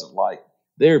he doesn't like.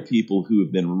 They're people who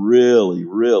have been really,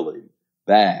 really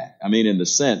bad. I mean, in the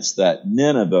sense that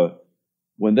Nineveh,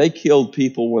 when they killed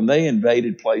people, when they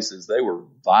invaded places, they were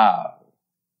vile.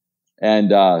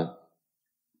 And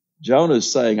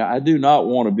Jonah's saying, I do not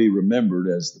want to be remembered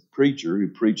as the preacher who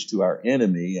preached to our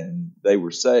enemy and they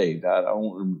were saved. I don't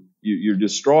want you're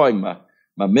destroying my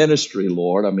ministry,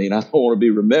 Lord. I mean, I don't want to be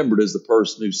remembered as the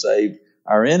person who saved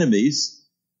our enemies.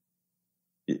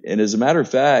 And as a matter of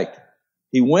fact,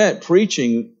 he went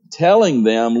preaching, telling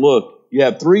them, look, you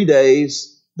have 3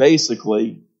 days,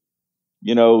 basically,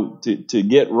 to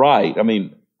get right.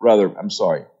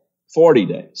 40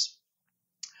 days.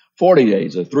 40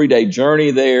 days, a 3-day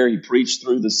journey there. He preached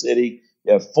through the city.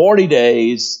 You have 40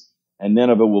 days, and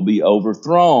Nineveh will be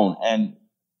overthrown. And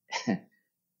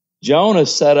Jonah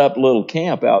set up a little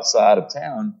camp outside of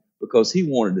town because he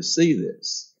wanted to see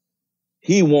this.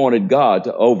 He wanted God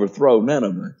to overthrow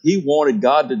Nineveh. He wanted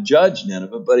God to judge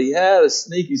Nineveh, but he had a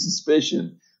sneaky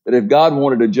suspicion that if God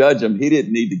wanted to judge them, he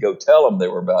didn't need to go tell them they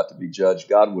were about to be judged.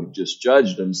 God would have just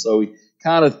judged them. So he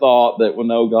kind of thought that, well,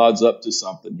 no, God's up to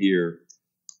something here.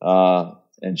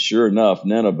 And sure enough,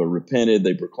 Nineveh repented.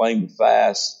 They proclaimed a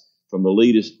fast from the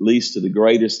least to the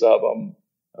greatest of them.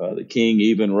 The king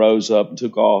even rose up and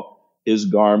took off his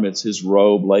garments, his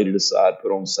robe, laid it aside,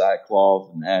 put on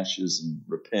sackcloth and ashes, and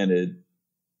repented.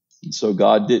 And so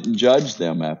God didn't judge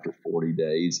them after 40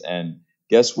 days. And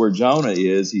guess where Jonah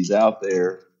is? He's out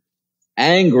there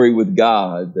angry with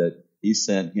God that he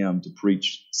sent him to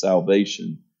preach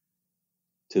salvation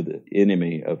to the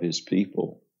enemy of his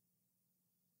people.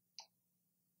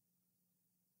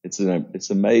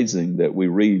 It's amazing that we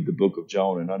read the book of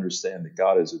Jonah and understand that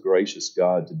God is a gracious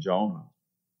God to Jonah,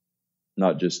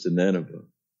 not just to Nineveh.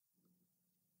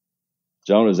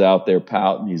 Jonah's out there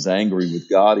pouting. He's angry with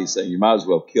God. He's saying, you might as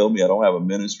well kill me. I don't have a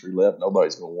ministry left.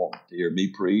 Nobody's going to want to hear me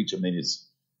preach. I mean,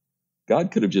 God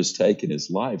could have just taken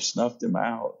his life, snuffed him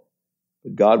out.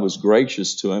 But God was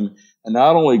gracious to him. And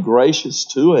not only gracious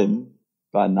to him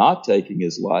by not taking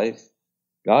his life,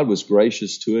 God was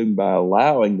gracious to him by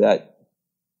allowing that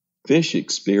fish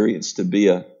experience to be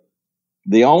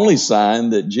the only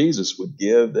sign that Jesus would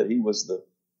give that he was the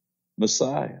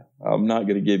Messiah. I'm not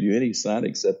going to give you any sign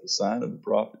except the sign of the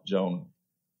prophet Jonah.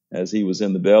 As he was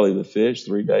in the belly of the fish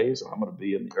 3 days, I'm going to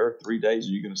be in the earth 3 days,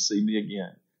 and you're going to see me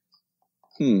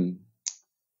again.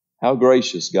 How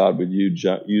gracious God would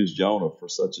use Jonah for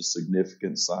such a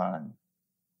significant sign.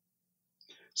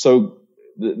 So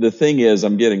the thing is,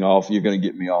 I'm getting off. You're going to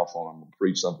get me off on. I'm going to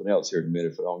preach something else here in a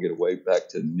minute if I don't get away back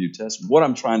to the New Testament. What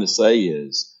I'm trying to say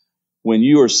is, when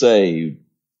you are saved,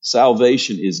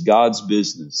 salvation is God's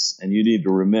business, and you need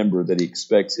to remember that He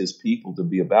expects His people to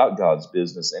be about God's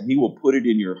business, and He will put it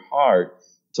in your heart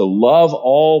to love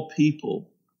all people.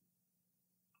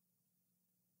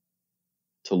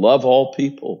 To love all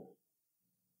people.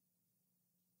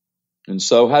 And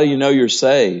so how do you know you're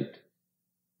saved?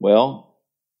 Well,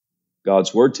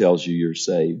 God's Word tells you you're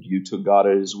saved. You took God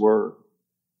at His Word.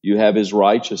 You have His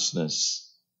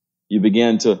righteousness. You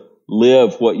begin to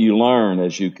live what you learn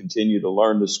as you continue to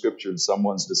learn the Scripture and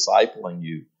someone's discipling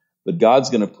you. But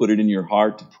God's going to put it in your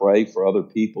heart to pray for other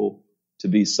people to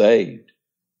be saved.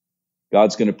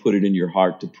 God's going to put it in your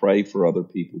heart to pray for other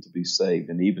people to be saved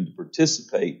and even to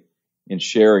participate in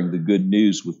sharing the good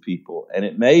news with people. And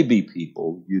it may be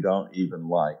people you don't even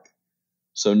like.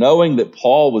 So knowing that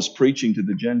Paul was preaching to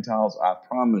the Gentiles, I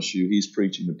promise you he's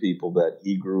preaching to people that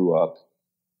he grew up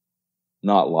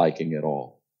not liking at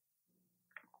all.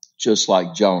 Just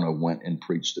like Jonah went and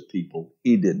preached to people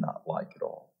he did not like at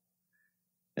all.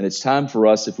 And it's time for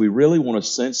us, if we really want to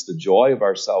sense the joy of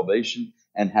our salvation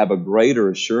and have a greater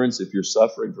assurance, if you're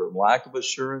suffering from lack of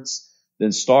assurance,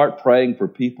 then start praying for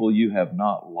people you have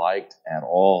not liked at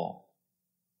all.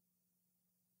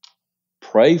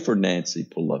 Pray for Nancy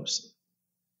Pelosi.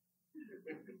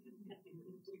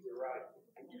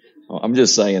 I'm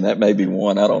just saying that may be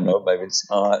one. I don't know. Maybe it's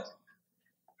not.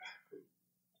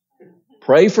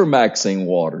 Pray for Maxine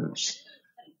Waters.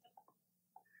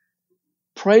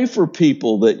 Pray for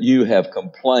people that you have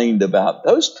complained about.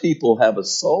 Those people have a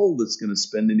soul that's going to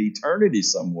spend an eternity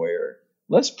somewhere.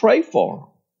 Let's pray for them.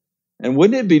 And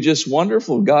wouldn't it be just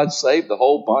wonderful if God saved the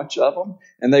whole bunch of them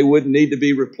and they wouldn't need to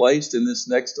be replaced in this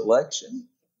next election?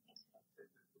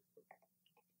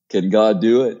 Can God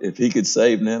do it? If He could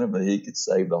save Nineveh, He could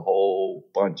save the whole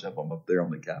bunch of them up there on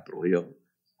the Capitol Hill.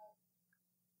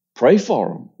 Pray for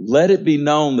them. Let it be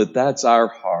known that that's our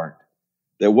heart.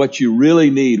 That what you really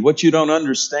need, what you don't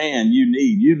understand,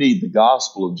 you need the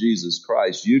gospel of Jesus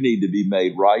Christ. You need to be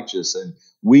made righteous, and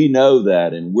we know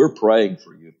that, and we're praying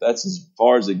for you. If that's as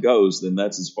far as it goes, then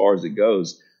that's as far as it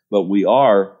goes. But we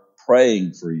are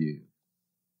praying for you.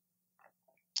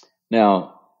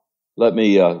 Now, let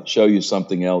me show you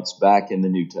something else back in the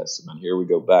New Testament. Here we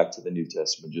go back to the New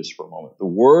Testament just for a moment. The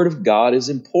Word of God is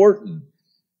important.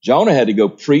 Jonah had to go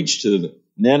preach to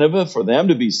Nineveh for them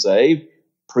to be saved.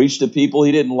 Preach to people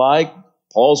he didn't like.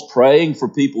 Paul's praying for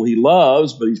people he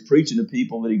loves, but he's preaching to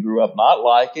people that he grew up not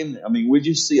liking. I mean, we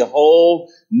just see a whole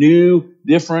new,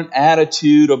 different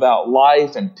attitude about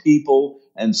life and people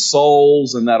and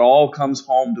souls, and that all comes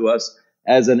home to us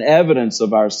as an evidence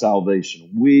of our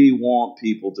salvation. We want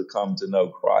people to come to know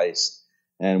Christ,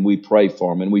 and we pray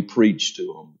for them, and we preach to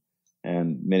them.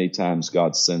 And many times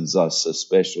God sends us,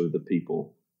 especially the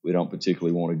people we don't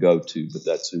particularly want to go to, but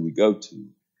that's who we go to.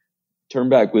 Turn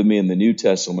back with me in the New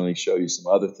Testament and show you some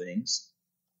other things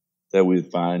that we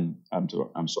find,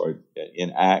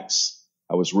 in Acts.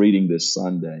 I was reading this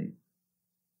Sunday.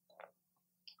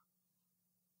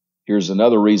 Here's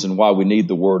another reason why we need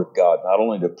the Word of God, not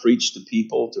only to preach to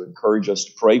people, to encourage us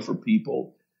to pray for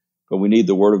people, but we need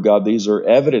the Word of God. These are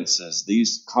evidences.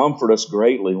 These comfort us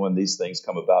greatly when these things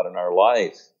come about in our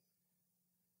life.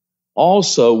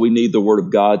 Also, we need the Word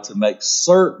of God to make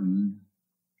certain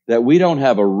that we don't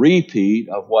have a repeat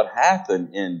of what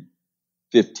happened in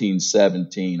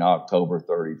 1517, October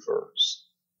 31st.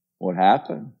 What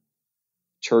happened?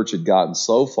 Church had gotten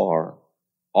so far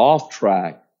off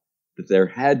track that there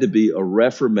had to be a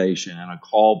reformation and a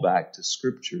call back to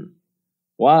Scripture.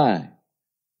 Why?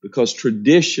 Because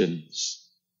traditions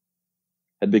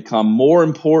had become more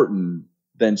important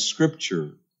than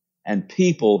Scripture, and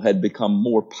people had become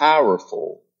more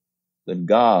powerful than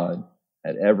God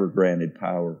had ever granted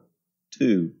power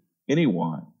to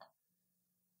anyone.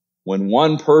 When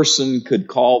one person could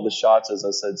call the shots, as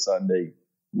I said Sunday,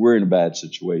 we're in a bad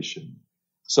situation.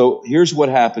 So here's what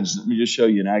happens. Let me just show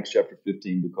you in Acts chapter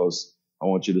 15 because I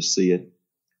want you to see it.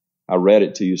 I read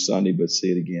it to you Sunday, but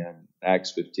see it again.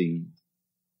 Acts 15.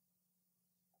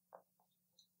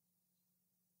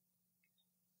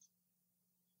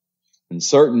 And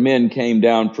certain men came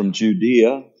down from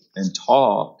Judea and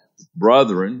taught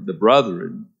the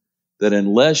brethren, that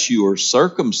unless you are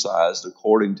circumcised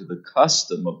according to the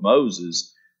custom of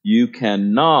Moses, You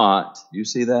cannot, do you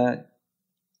see that?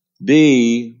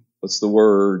 Be, what's the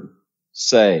word?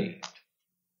 Saved.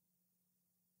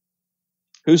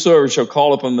 Whosoever shall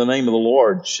call upon the name of the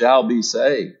Lord shall be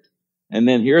saved. And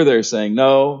then here they're saying,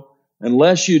 no,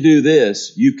 unless you do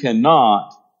this, you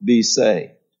cannot be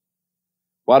saved.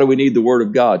 Why do we need the Word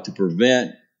of God? To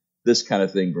prevent this kind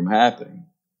of thing from happening.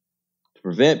 To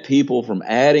prevent people from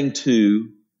adding to,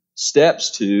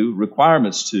 steps to,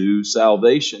 requirements to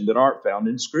salvation that aren't found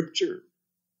in Scripture.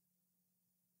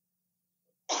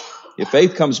 If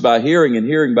faith comes by hearing and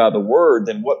hearing by the Word,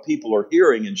 then what people are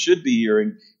hearing and should be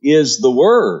hearing is the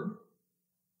Word,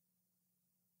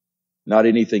 not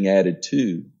anything added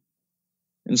to.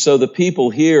 And so the people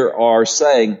here are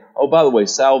saying, oh, by the way,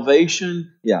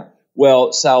 salvation,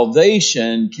 well,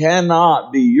 salvation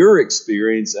cannot be your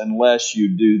experience unless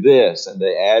you do this. And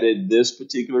they added this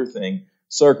particular thing,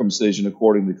 circumcision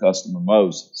according to the custom of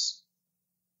Moses.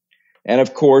 And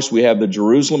of course, we have the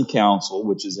Jerusalem Council,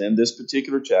 which is in this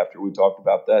particular chapter. We talked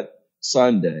about that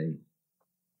Sunday.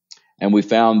 And we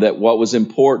found that what was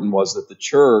important was that the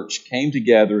church came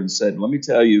together and said, let me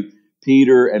tell you,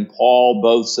 Peter and Paul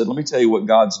both said, let me tell you what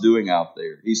God's doing out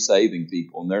there. He's saving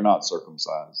people, and they're not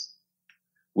circumcised.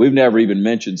 We've never even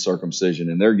mentioned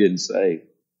circumcision, and they're getting saved.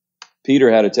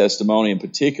 Peter had a testimony in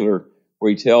particular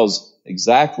where he tells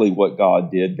exactly what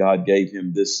God did. God gave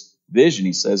him this vision.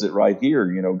 He says it right here.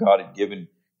 God had given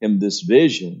him this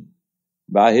vision.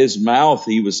 By his mouth,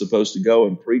 he was supposed to go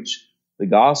and preach the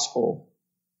gospel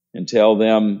and tell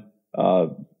them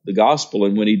the gospel.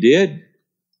 And when he did,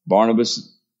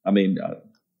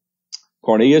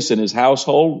 Cornelius and his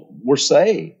household were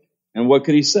saved. And what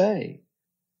could he say?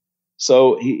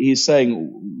 So he's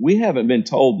saying, we haven't been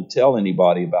told to tell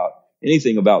anybody about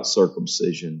anything about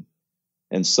circumcision.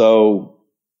 And so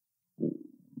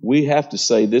we have to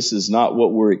say this is not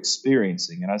what we're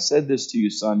experiencing. And I said this to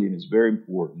you Sunday, and it's very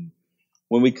important.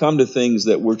 When we come to things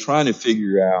that we're trying to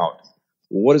figure out,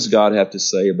 well, what does God have to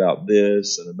say about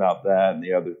this and about that and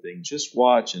the other thing? Just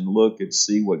watch and look and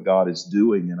see what God is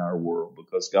doing in our world,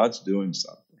 because God's doing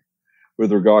something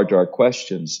with regard to our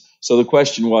questions. So the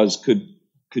question was,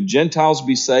 could Gentiles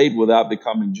be saved without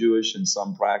becoming Jewish in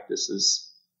some practices?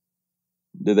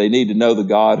 Do they need to know the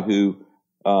God who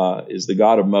is the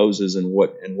God of Moses and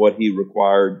what he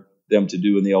required them to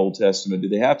do in the Old Testament? Do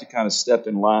they have to kind of step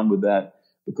in line with that?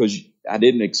 Because I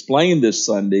didn't explain this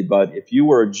Sunday, but if you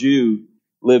were a Jew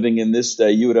living in this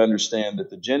day, you would understand that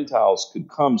the Gentiles could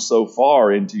come so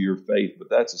far into your faith, but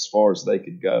that's as far as they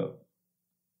could go.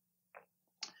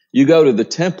 You go to the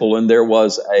temple and there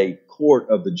was a court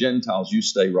of the Gentiles. You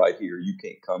stay right here. You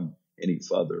can't come any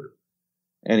further.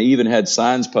 And he even had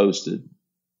signs posted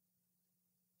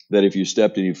that if you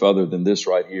stepped any further than this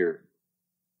right here,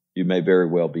 you may very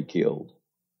well be killed.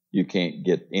 You can't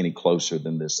get any closer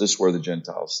than this. This is where the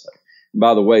Gentiles stay. And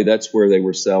by the way, that's where they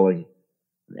were selling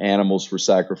animals for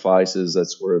sacrifices.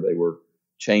 That's where they were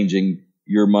changing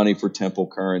your money for temple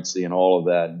currency and all of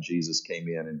that. And Jesus came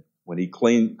in, and when he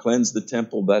cleansed the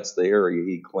temple, that's the area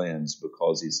he cleansed,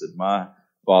 because he said, my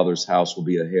Father's house will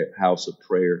be a house of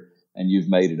prayer, and you've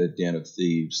made it a den of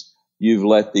thieves. You've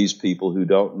let these people who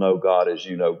don't know God as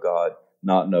you know God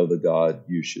not know the God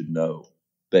you should know,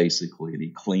 basically. And he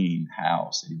cleaned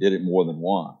house. And he did it more than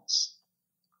once.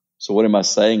 So what am I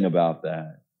saying about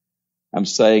that? I'm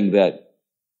saying that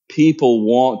people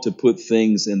want to put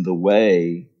things in the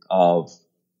way of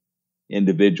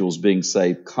individuals being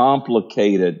saved,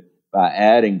 complicated by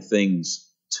adding things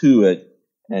to it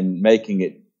and making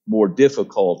it more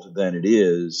difficult than it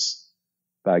is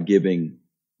by giving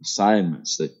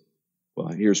assignments that, well,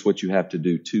 here's what you have to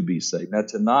do to be saved. Now,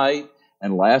 tonight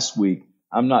and last week,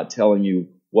 I'm not telling you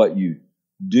what you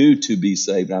do to be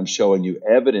saved. I'm showing you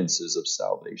evidences of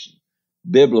salvation,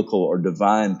 biblical or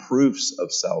divine proofs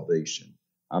of salvation.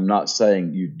 I'm not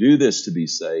saying you do this to be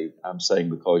saved. I'm saying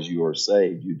because you are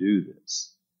saved, you do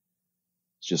this.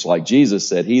 It's just like Jesus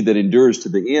said, he that endures to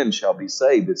the end shall be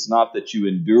saved. It's not that you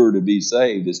endure to be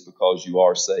saved. It's because you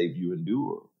are saved, you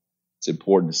endure. It's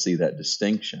important to see that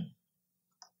distinction.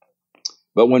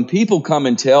 But when people come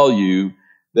and tell you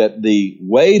that the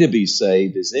way to be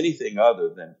saved is anything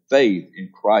other than faith in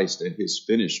Christ and his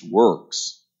finished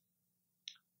works,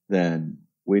 then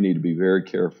we need to be very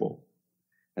careful.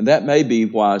 And that may be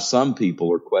why some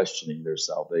people are questioning their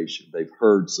salvation. They've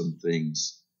heard some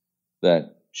things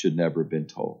that should never have been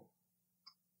told.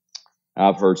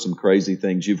 I've heard some crazy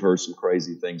things. You've heard some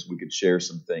crazy things. We could share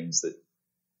some things that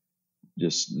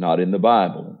just not in the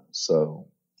Bible. So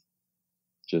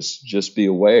just be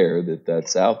aware that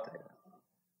that's out there.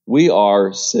 We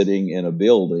are sitting in a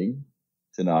building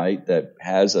tonight that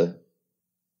has a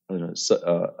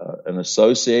an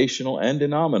associational and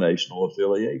denominational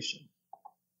affiliation.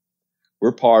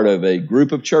 We're part of a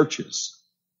group of churches.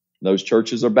 Those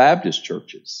churches are Baptist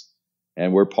churches,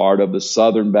 and we're part of the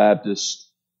Southern Baptist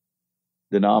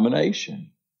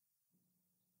denomination.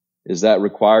 Is that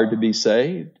required to be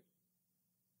saved?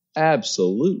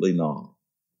 Absolutely not.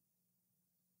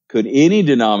 Could any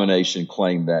denomination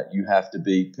claim that? You have to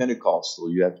be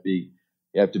Pentecostal, you have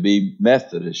to be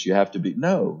Methodist, you have to be...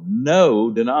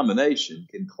 No denomination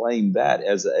can claim that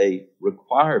as a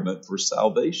requirement for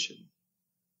salvation.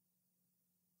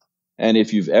 And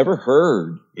if you've ever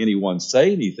heard anyone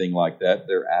say anything like that,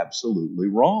 they're absolutely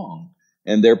wrong.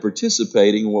 And they're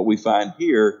participating in what we find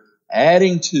here,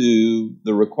 adding to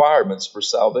the requirements for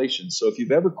salvation. So if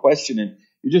you've ever questioned it,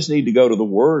 you just need to go to the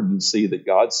Word and see that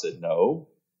God said, no,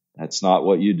 that's not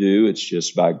what you do. It's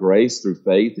just by grace through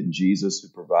faith in Jesus who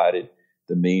provided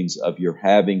the means of your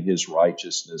having His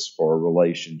righteousness for a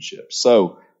relationship.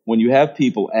 So when you have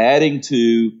people adding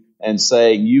to and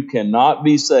saying you cannot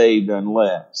be saved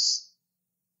unless...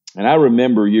 And I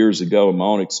remember years ago in my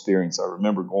own experience, I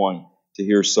remember going to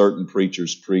hear certain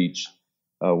preachers preach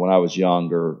when I was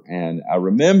younger. And I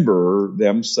remember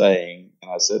them saying,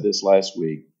 and I said this last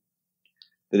week,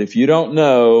 that if you don't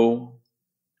know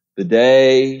the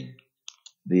day,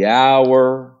 the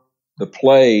hour, the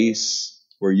place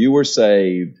where you were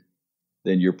saved,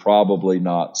 then you're probably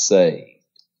not saved.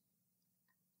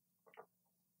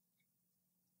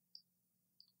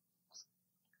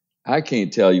 I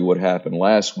can't tell you what happened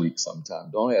last week sometime.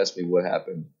 Don't ask me what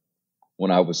happened when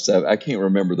I was 7. I can't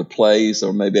remember the place,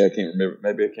 or maybe I can't remember.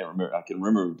 Maybe I can't remember. I can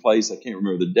remember the place. I can't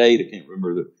remember the date. I can't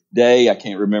remember the day. I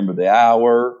can't remember the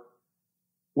hour.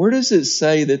 Where does it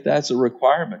say that that's a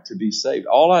requirement to be saved?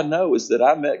 All I know is that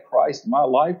I met Christ and my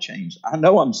life changed. I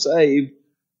know I'm saved,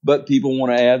 but people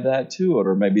want to add that to it.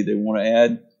 Or maybe they want to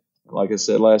add, like I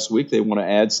said last week, they want to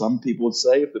add, some people would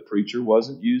say if the preacher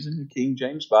wasn't using the King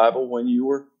James Bible when you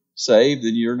were saved,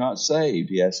 then you're not saved.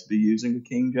 He has to be using the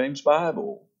King James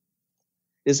Bible.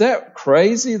 Is that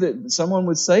crazy that someone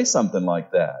would say something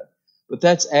like that? But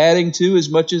that's adding to as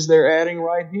much as they're adding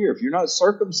right here. If you're not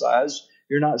circumcised,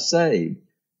 you're not saved.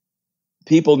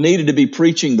 People needed to be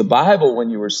preaching the Bible when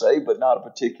you were saved, but not a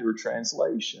particular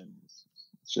translation.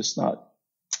 It's just not,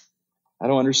 I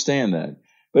don't understand that.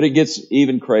 But it gets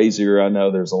even crazier. I know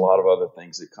there's a lot of other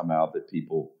things that come out that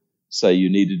people say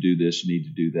you need to do this, you need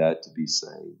to do that to be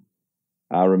saved.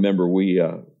 I remember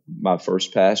my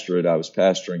first pastorate, I was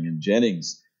pastoring in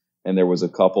Jennings, and there was a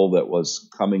couple that was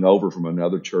coming over from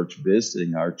another church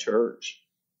visiting our church.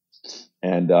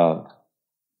 And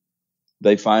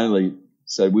they finally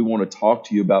said, we want to talk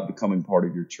to you about becoming part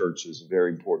of your church. It's a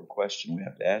very important question we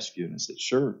have to ask you. And I said,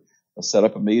 sure, I'll set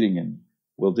up a meeting and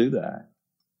we'll do that.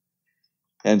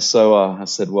 And so I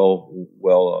said, well,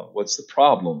 what's the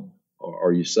problem?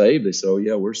 Are you saved? They said, oh,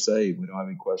 yeah, we're saved. We don't have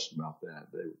any question about that.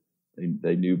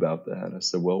 They knew about that. I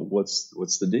said, well, what's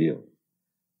the deal?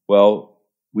 Well,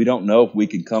 we don't know if we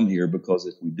can come here because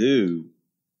if we do,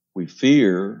 we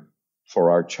fear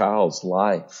for our child's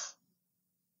life.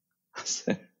 I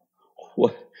said,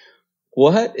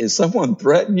 what? Is someone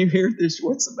threatening you here?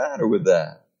 What's the matter with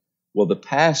that? Well, the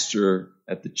pastor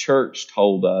at the church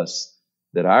told us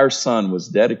that our son was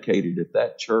dedicated at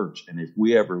that church, and if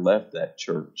we ever left that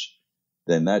church,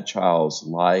 then that child's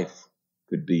life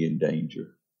could be in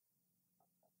danger.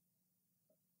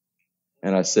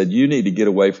 And I said, you need to get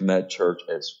away from that church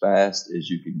as fast as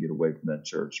you can get away from that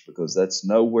church, because that's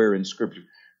nowhere in Scripture.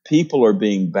 People are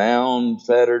being bound,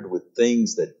 fettered with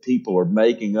things that people are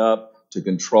making up to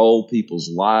control people's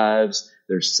lives.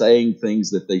 They're saying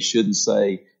things that they shouldn't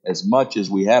say. As much as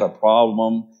we had a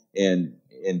problem in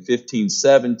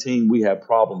 1517, we have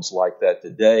problems like that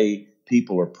today.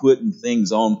 People are putting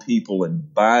things on people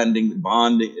and bonding,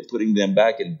 putting them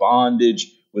back in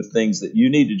bondage with things that you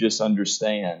need to just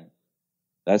understand.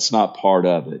 That's not part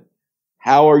of it.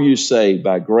 How are you saved?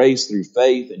 By grace through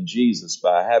faith in Jesus,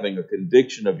 by having a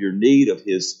conviction of your need of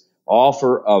His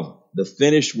offer of the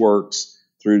finished works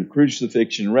through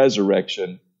crucifixion and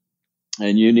resurrection.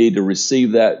 And you need to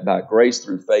receive that by grace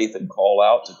through faith and call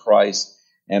out to Christ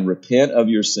and repent of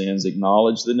your sins,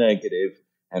 acknowledge the negative,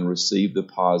 and receive the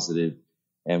positive.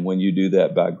 And when you do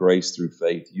that by grace through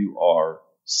faith, you are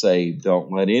saved.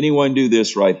 Don't let anyone do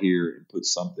this right here and put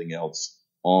something else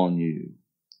on you.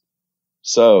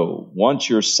 So once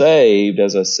you're saved,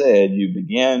 as I said, you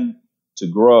begin to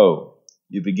grow.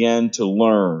 You begin to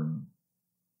learn.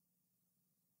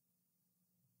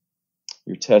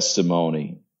 Your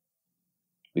testimony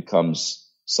becomes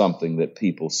something that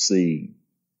people see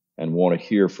and want to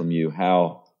hear from you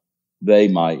how they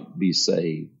might be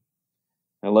saved.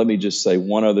 And let me just say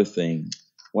one other thing.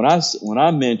 When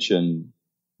I mention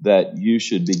that you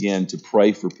should begin to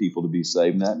pray for people to be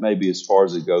saved, and that may be as far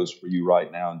as it goes for you right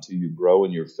now until you grow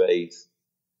in your faith,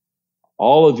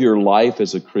 all of your life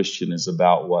as a Christian is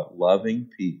about what? Loving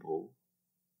people.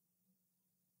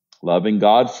 Loving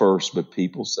God first, but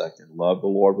people second. Love the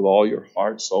Lord with all your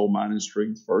heart, soul, mind, and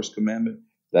strength. First commandment,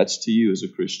 that's to you as a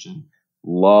Christian.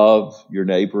 Love your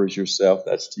neighbor as yourself.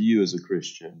 That's to you as a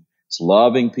Christian. It's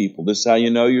loving people. This is how you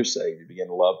know you're saved. You begin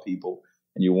to love people,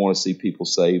 and you want to see people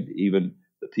saved, even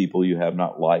the people you have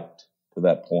not liked to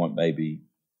that point maybe.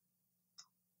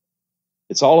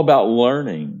 It's all about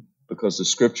learning, because the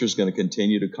Scripture is going to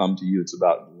continue to come to you. It's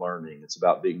about learning. It's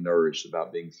about being nourished,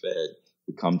 about being fed.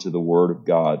 We come to the Word of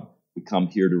God. We come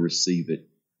here to receive it.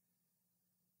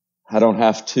 I don't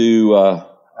have to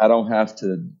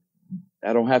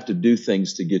do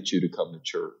things to get you to come to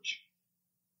church.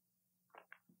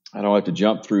 I don't have to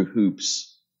jump through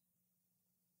hoops.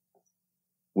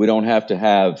 We don't have to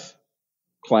have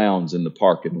clowns in the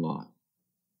parking lot.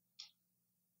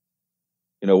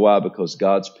 You know why? Because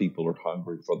God's people are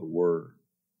hungry for the Word.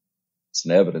 It's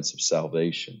an evidence of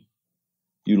salvation.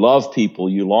 You love people.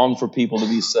 You long for people to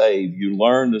be saved. You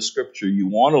learn the Scripture. You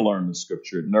want to learn the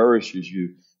Scripture. It nourishes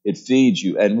you. It feeds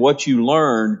you. And what you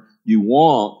learn, you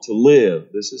want to live.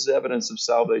 This is evidence of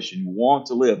salvation. You want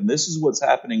to live. And this is what's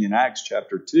happening in Acts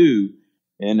chapter 2.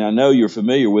 And I know you're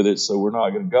familiar with it, so we're not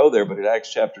going to go there. But in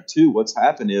Acts chapter 2, what's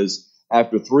happened is,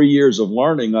 after 3 years of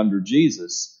learning under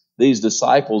Jesus, these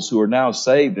disciples who are now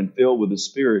saved and filled with the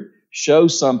Spirit show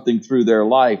something through their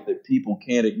life that people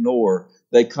can't ignore.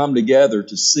 They come together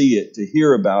to see it, to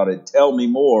hear about it, tell me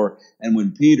more. And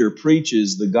when Peter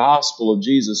preaches the gospel of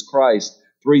Jesus Christ,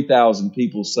 3,000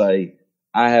 people say,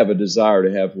 I have a desire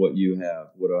to have what you have.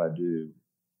 What do I do?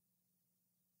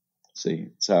 See,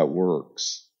 it's how it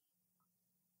works.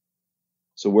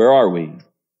 So where are we?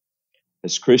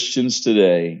 As Christians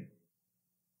today,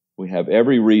 we have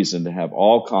every reason to have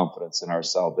all confidence in our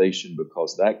salvation,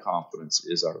 because that confidence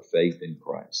is our faith in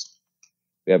Christ.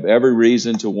 We have every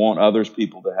reason to want others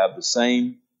people to have the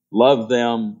same, love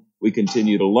them. We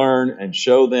continue to learn and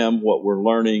show them what we're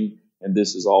learning, and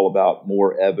this is all about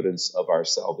more evidence of our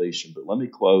salvation. But let me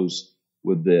close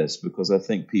with this, because I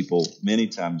think people, many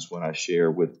times when I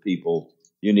share with people,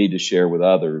 you need to share with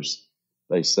others,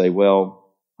 they say,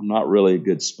 well, I'm not really a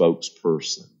good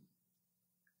spokesperson.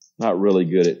 Not really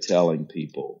good at telling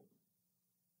people.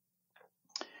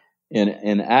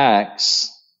 In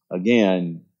Acts,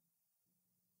 again,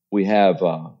 we have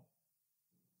the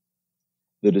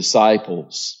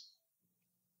disciples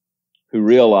who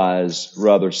realized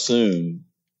rather soon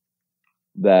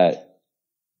that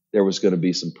there was going to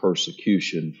be some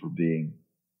persecution for being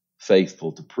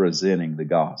faithful to presenting the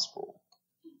gospel.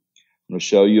 I'm going to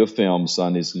show you a film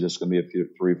Sunday. It's just going to be a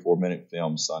 3 or 4 minute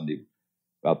film Sunday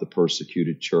about the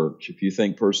persecuted church. If you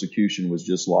think persecution was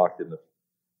just locked in the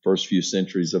first few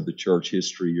centuries of the church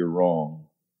history, you're wrong.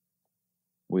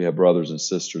 We have brothers and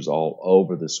sisters all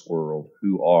over this world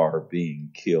who are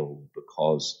being killed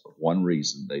because of one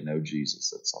reason: they know Jesus,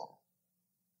 that's all.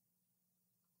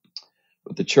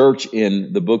 But the church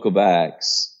in the book of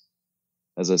Acts,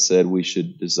 as I said, we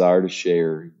should desire to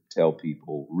share, tell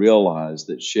people, realize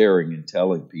that sharing and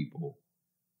telling people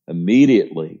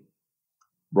immediately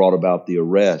brought about the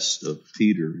arrest of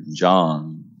Peter and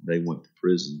John. They went to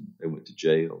prison. They went to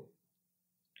jail.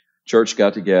 Church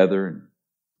got together and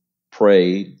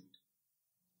prayed,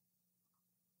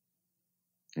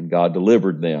 and God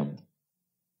delivered them.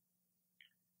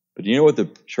 But you know what the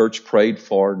church prayed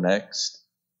for next?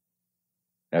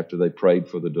 After they prayed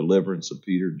for the deliverance of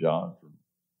Peter and John from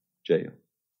jail.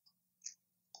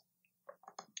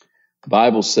 The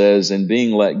Bible says, in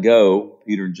being let go,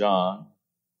 Peter and John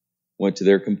went to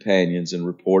their companions and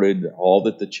reported all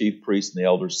that the chief priests and the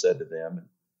elders said to them. And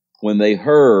when they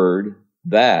heard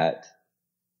that,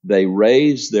 they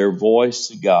raised their voice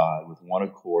to God with one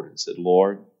accord and said,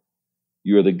 Lord,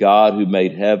 you are the God who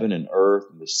made heaven and earth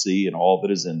and the sea and all that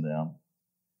is in them,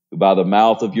 who by the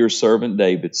mouth of your servant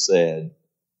David said,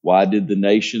 why did the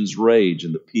nations rage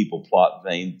and the people plot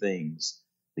vain things?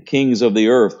 The kings of the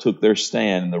earth took their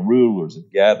stand, and the rulers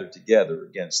have gathered together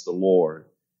against the Lord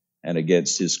and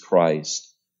against his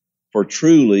Christ. For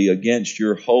truly against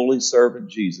your holy servant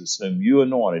Jesus, whom you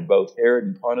anointed, both Herod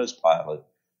and Pontius Pilate,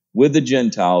 with the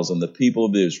Gentiles and the people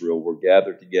of Israel, were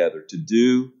gathered together to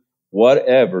do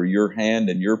whatever your hand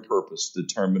and your purpose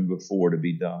determined before to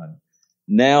be done.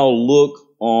 Now look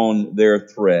on their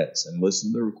threats and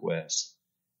listen to the request,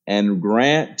 and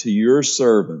grant to your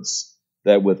servants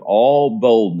that with all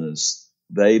boldness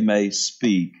they may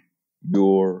speak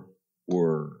your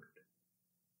word.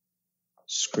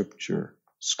 Scripture,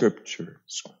 Scripture.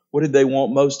 What did they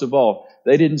want most of all?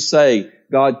 They didn't say,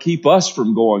 God, keep us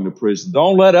from going to prison.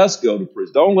 Don't let us go to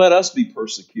prison. Don't let us be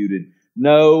persecuted.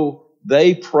 No,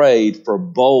 they prayed for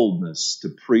boldness to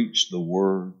preach the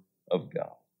Word of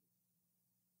God.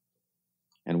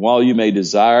 And while you may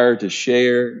desire to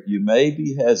share, you may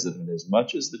be hesitant as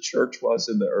much as the church was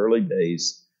in the early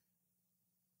days.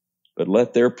 But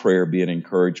let their prayer be an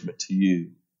encouragement to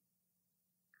you.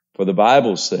 For the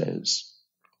Bible says,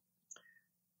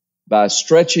 by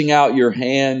stretching out your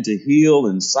hand to heal,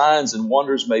 and signs and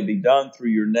wonders may be done through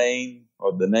your name,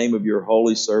 or the name of your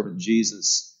holy servant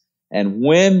Jesus. And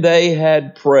when they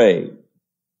had prayed,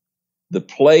 the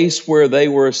place where they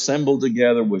were assembled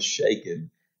together was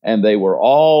shaken, and they were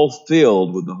all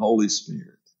filled with the Holy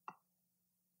Spirit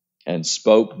and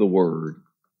spoke the word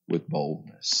with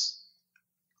boldness.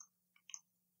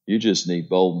 You just need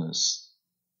boldness.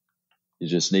 You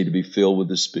just need to be filled with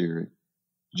the Spirit.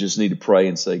 You just need to pray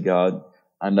and say, God,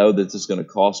 I know that this is going to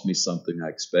cost me something I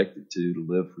expected to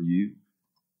live for you.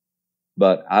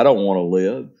 But I don't want to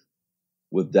live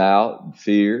with doubt and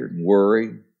fear and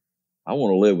worry. I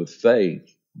want to live with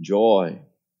faith, joy,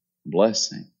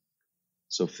 blessing.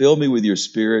 So fill me with your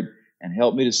Spirit and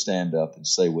help me to stand up and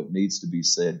say what needs to be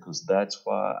said, because that's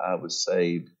why I was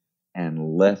saved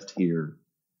and left here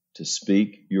to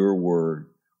speak your word,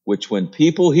 which when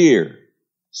people hear,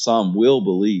 some will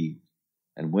believe.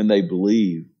 And when they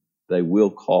believe, they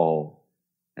will call.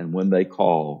 And when they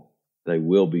call, they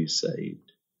will be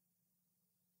saved.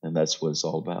 And that's what it's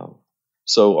all about.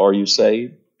 So are you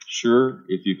saved? Sure.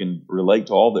 If you can relate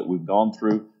to all that we've gone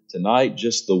through tonight,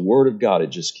 just the Word of God,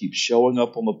 it just keeps showing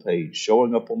up on the page,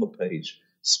 showing up on the page.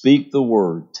 Speak the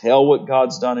Word. Tell what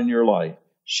God's done in your life.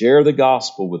 Share the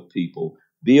gospel with people.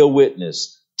 Be a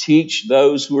witness. Teach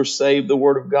those who are saved the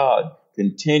Word of God.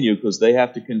 Continue, because they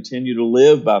have to continue to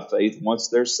live by faith once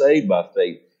they're saved by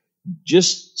faith.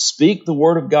 Just speak the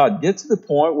Word of God. Get to the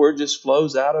point where it just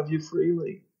flows out of you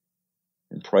freely.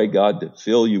 And pray God to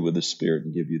fill you with the Spirit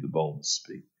and give you the boldness to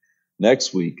speak.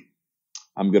 Next week,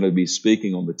 I'm going to be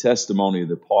speaking on the testimony of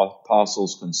the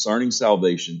apostles concerning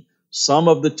salvation, some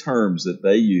of the terms that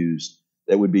they used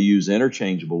that would be used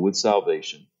interchangeable with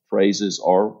salvation, phrases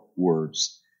or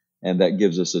words, and that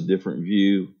gives us a different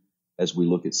view as we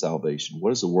look at salvation. What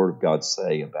does the Word of God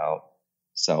say about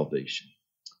salvation?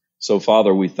 So,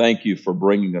 Father, we thank you for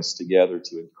bringing us together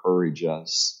to encourage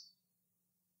us.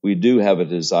 We do have a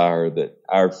desire that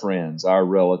our friends, our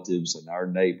relatives, and our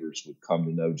neighbors would come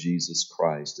to know Jesus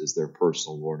Christ as their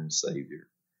personal Lord and Savior.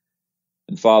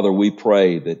 And Father, we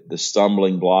pray that the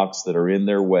stumbling blocks that are in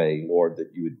their way, Lord,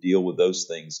 that you would deal with those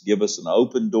things. Give us an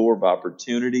open door of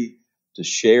opportunity to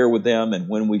share with them. And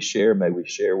when we share, may we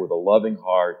share with a loving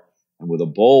heart and with a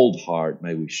bold heart.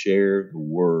 May we share the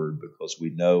Word, because we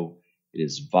know it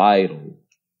is vital.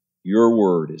 Your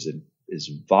Word is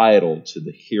vital to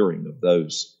the hearing of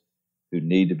those who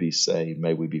need to be saved.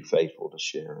 May we be faithful to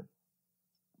share it.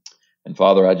 And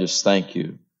Father, I just thank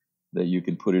you that you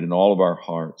can put it in all of our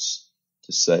hearts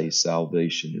to say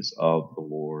salvation is of the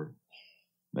Lord.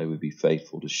 May we be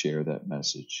faithful to share that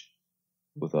message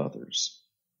with others.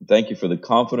 And thank you for the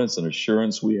confidence and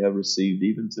assurance we have received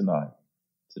even tonight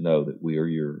to know that we are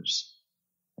yours.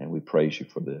 And we praise you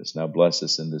for this. Now bless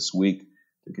us in this week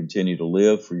to continue to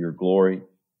live for your glory.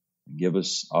 Give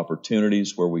us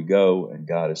opportunities where we go, and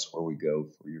guide us where we go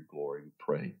for your glory. We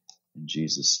pray in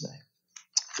Jesus' name.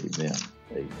 Amen.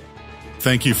 Amen.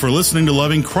 Thank you for listening to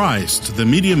Loving Christ, the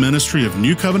media ministry of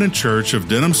New Covenant Church of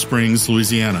Denham Springs,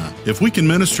 Louisiana. If we can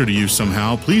minister to you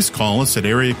somehow, please call us at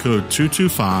area code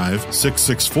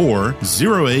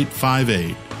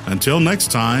 225-664-0858. Until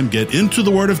next time, get into the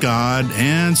Word of God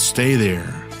and stay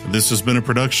there. This has been a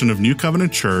production of New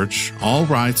Covenant Church, all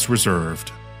rights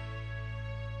reserved.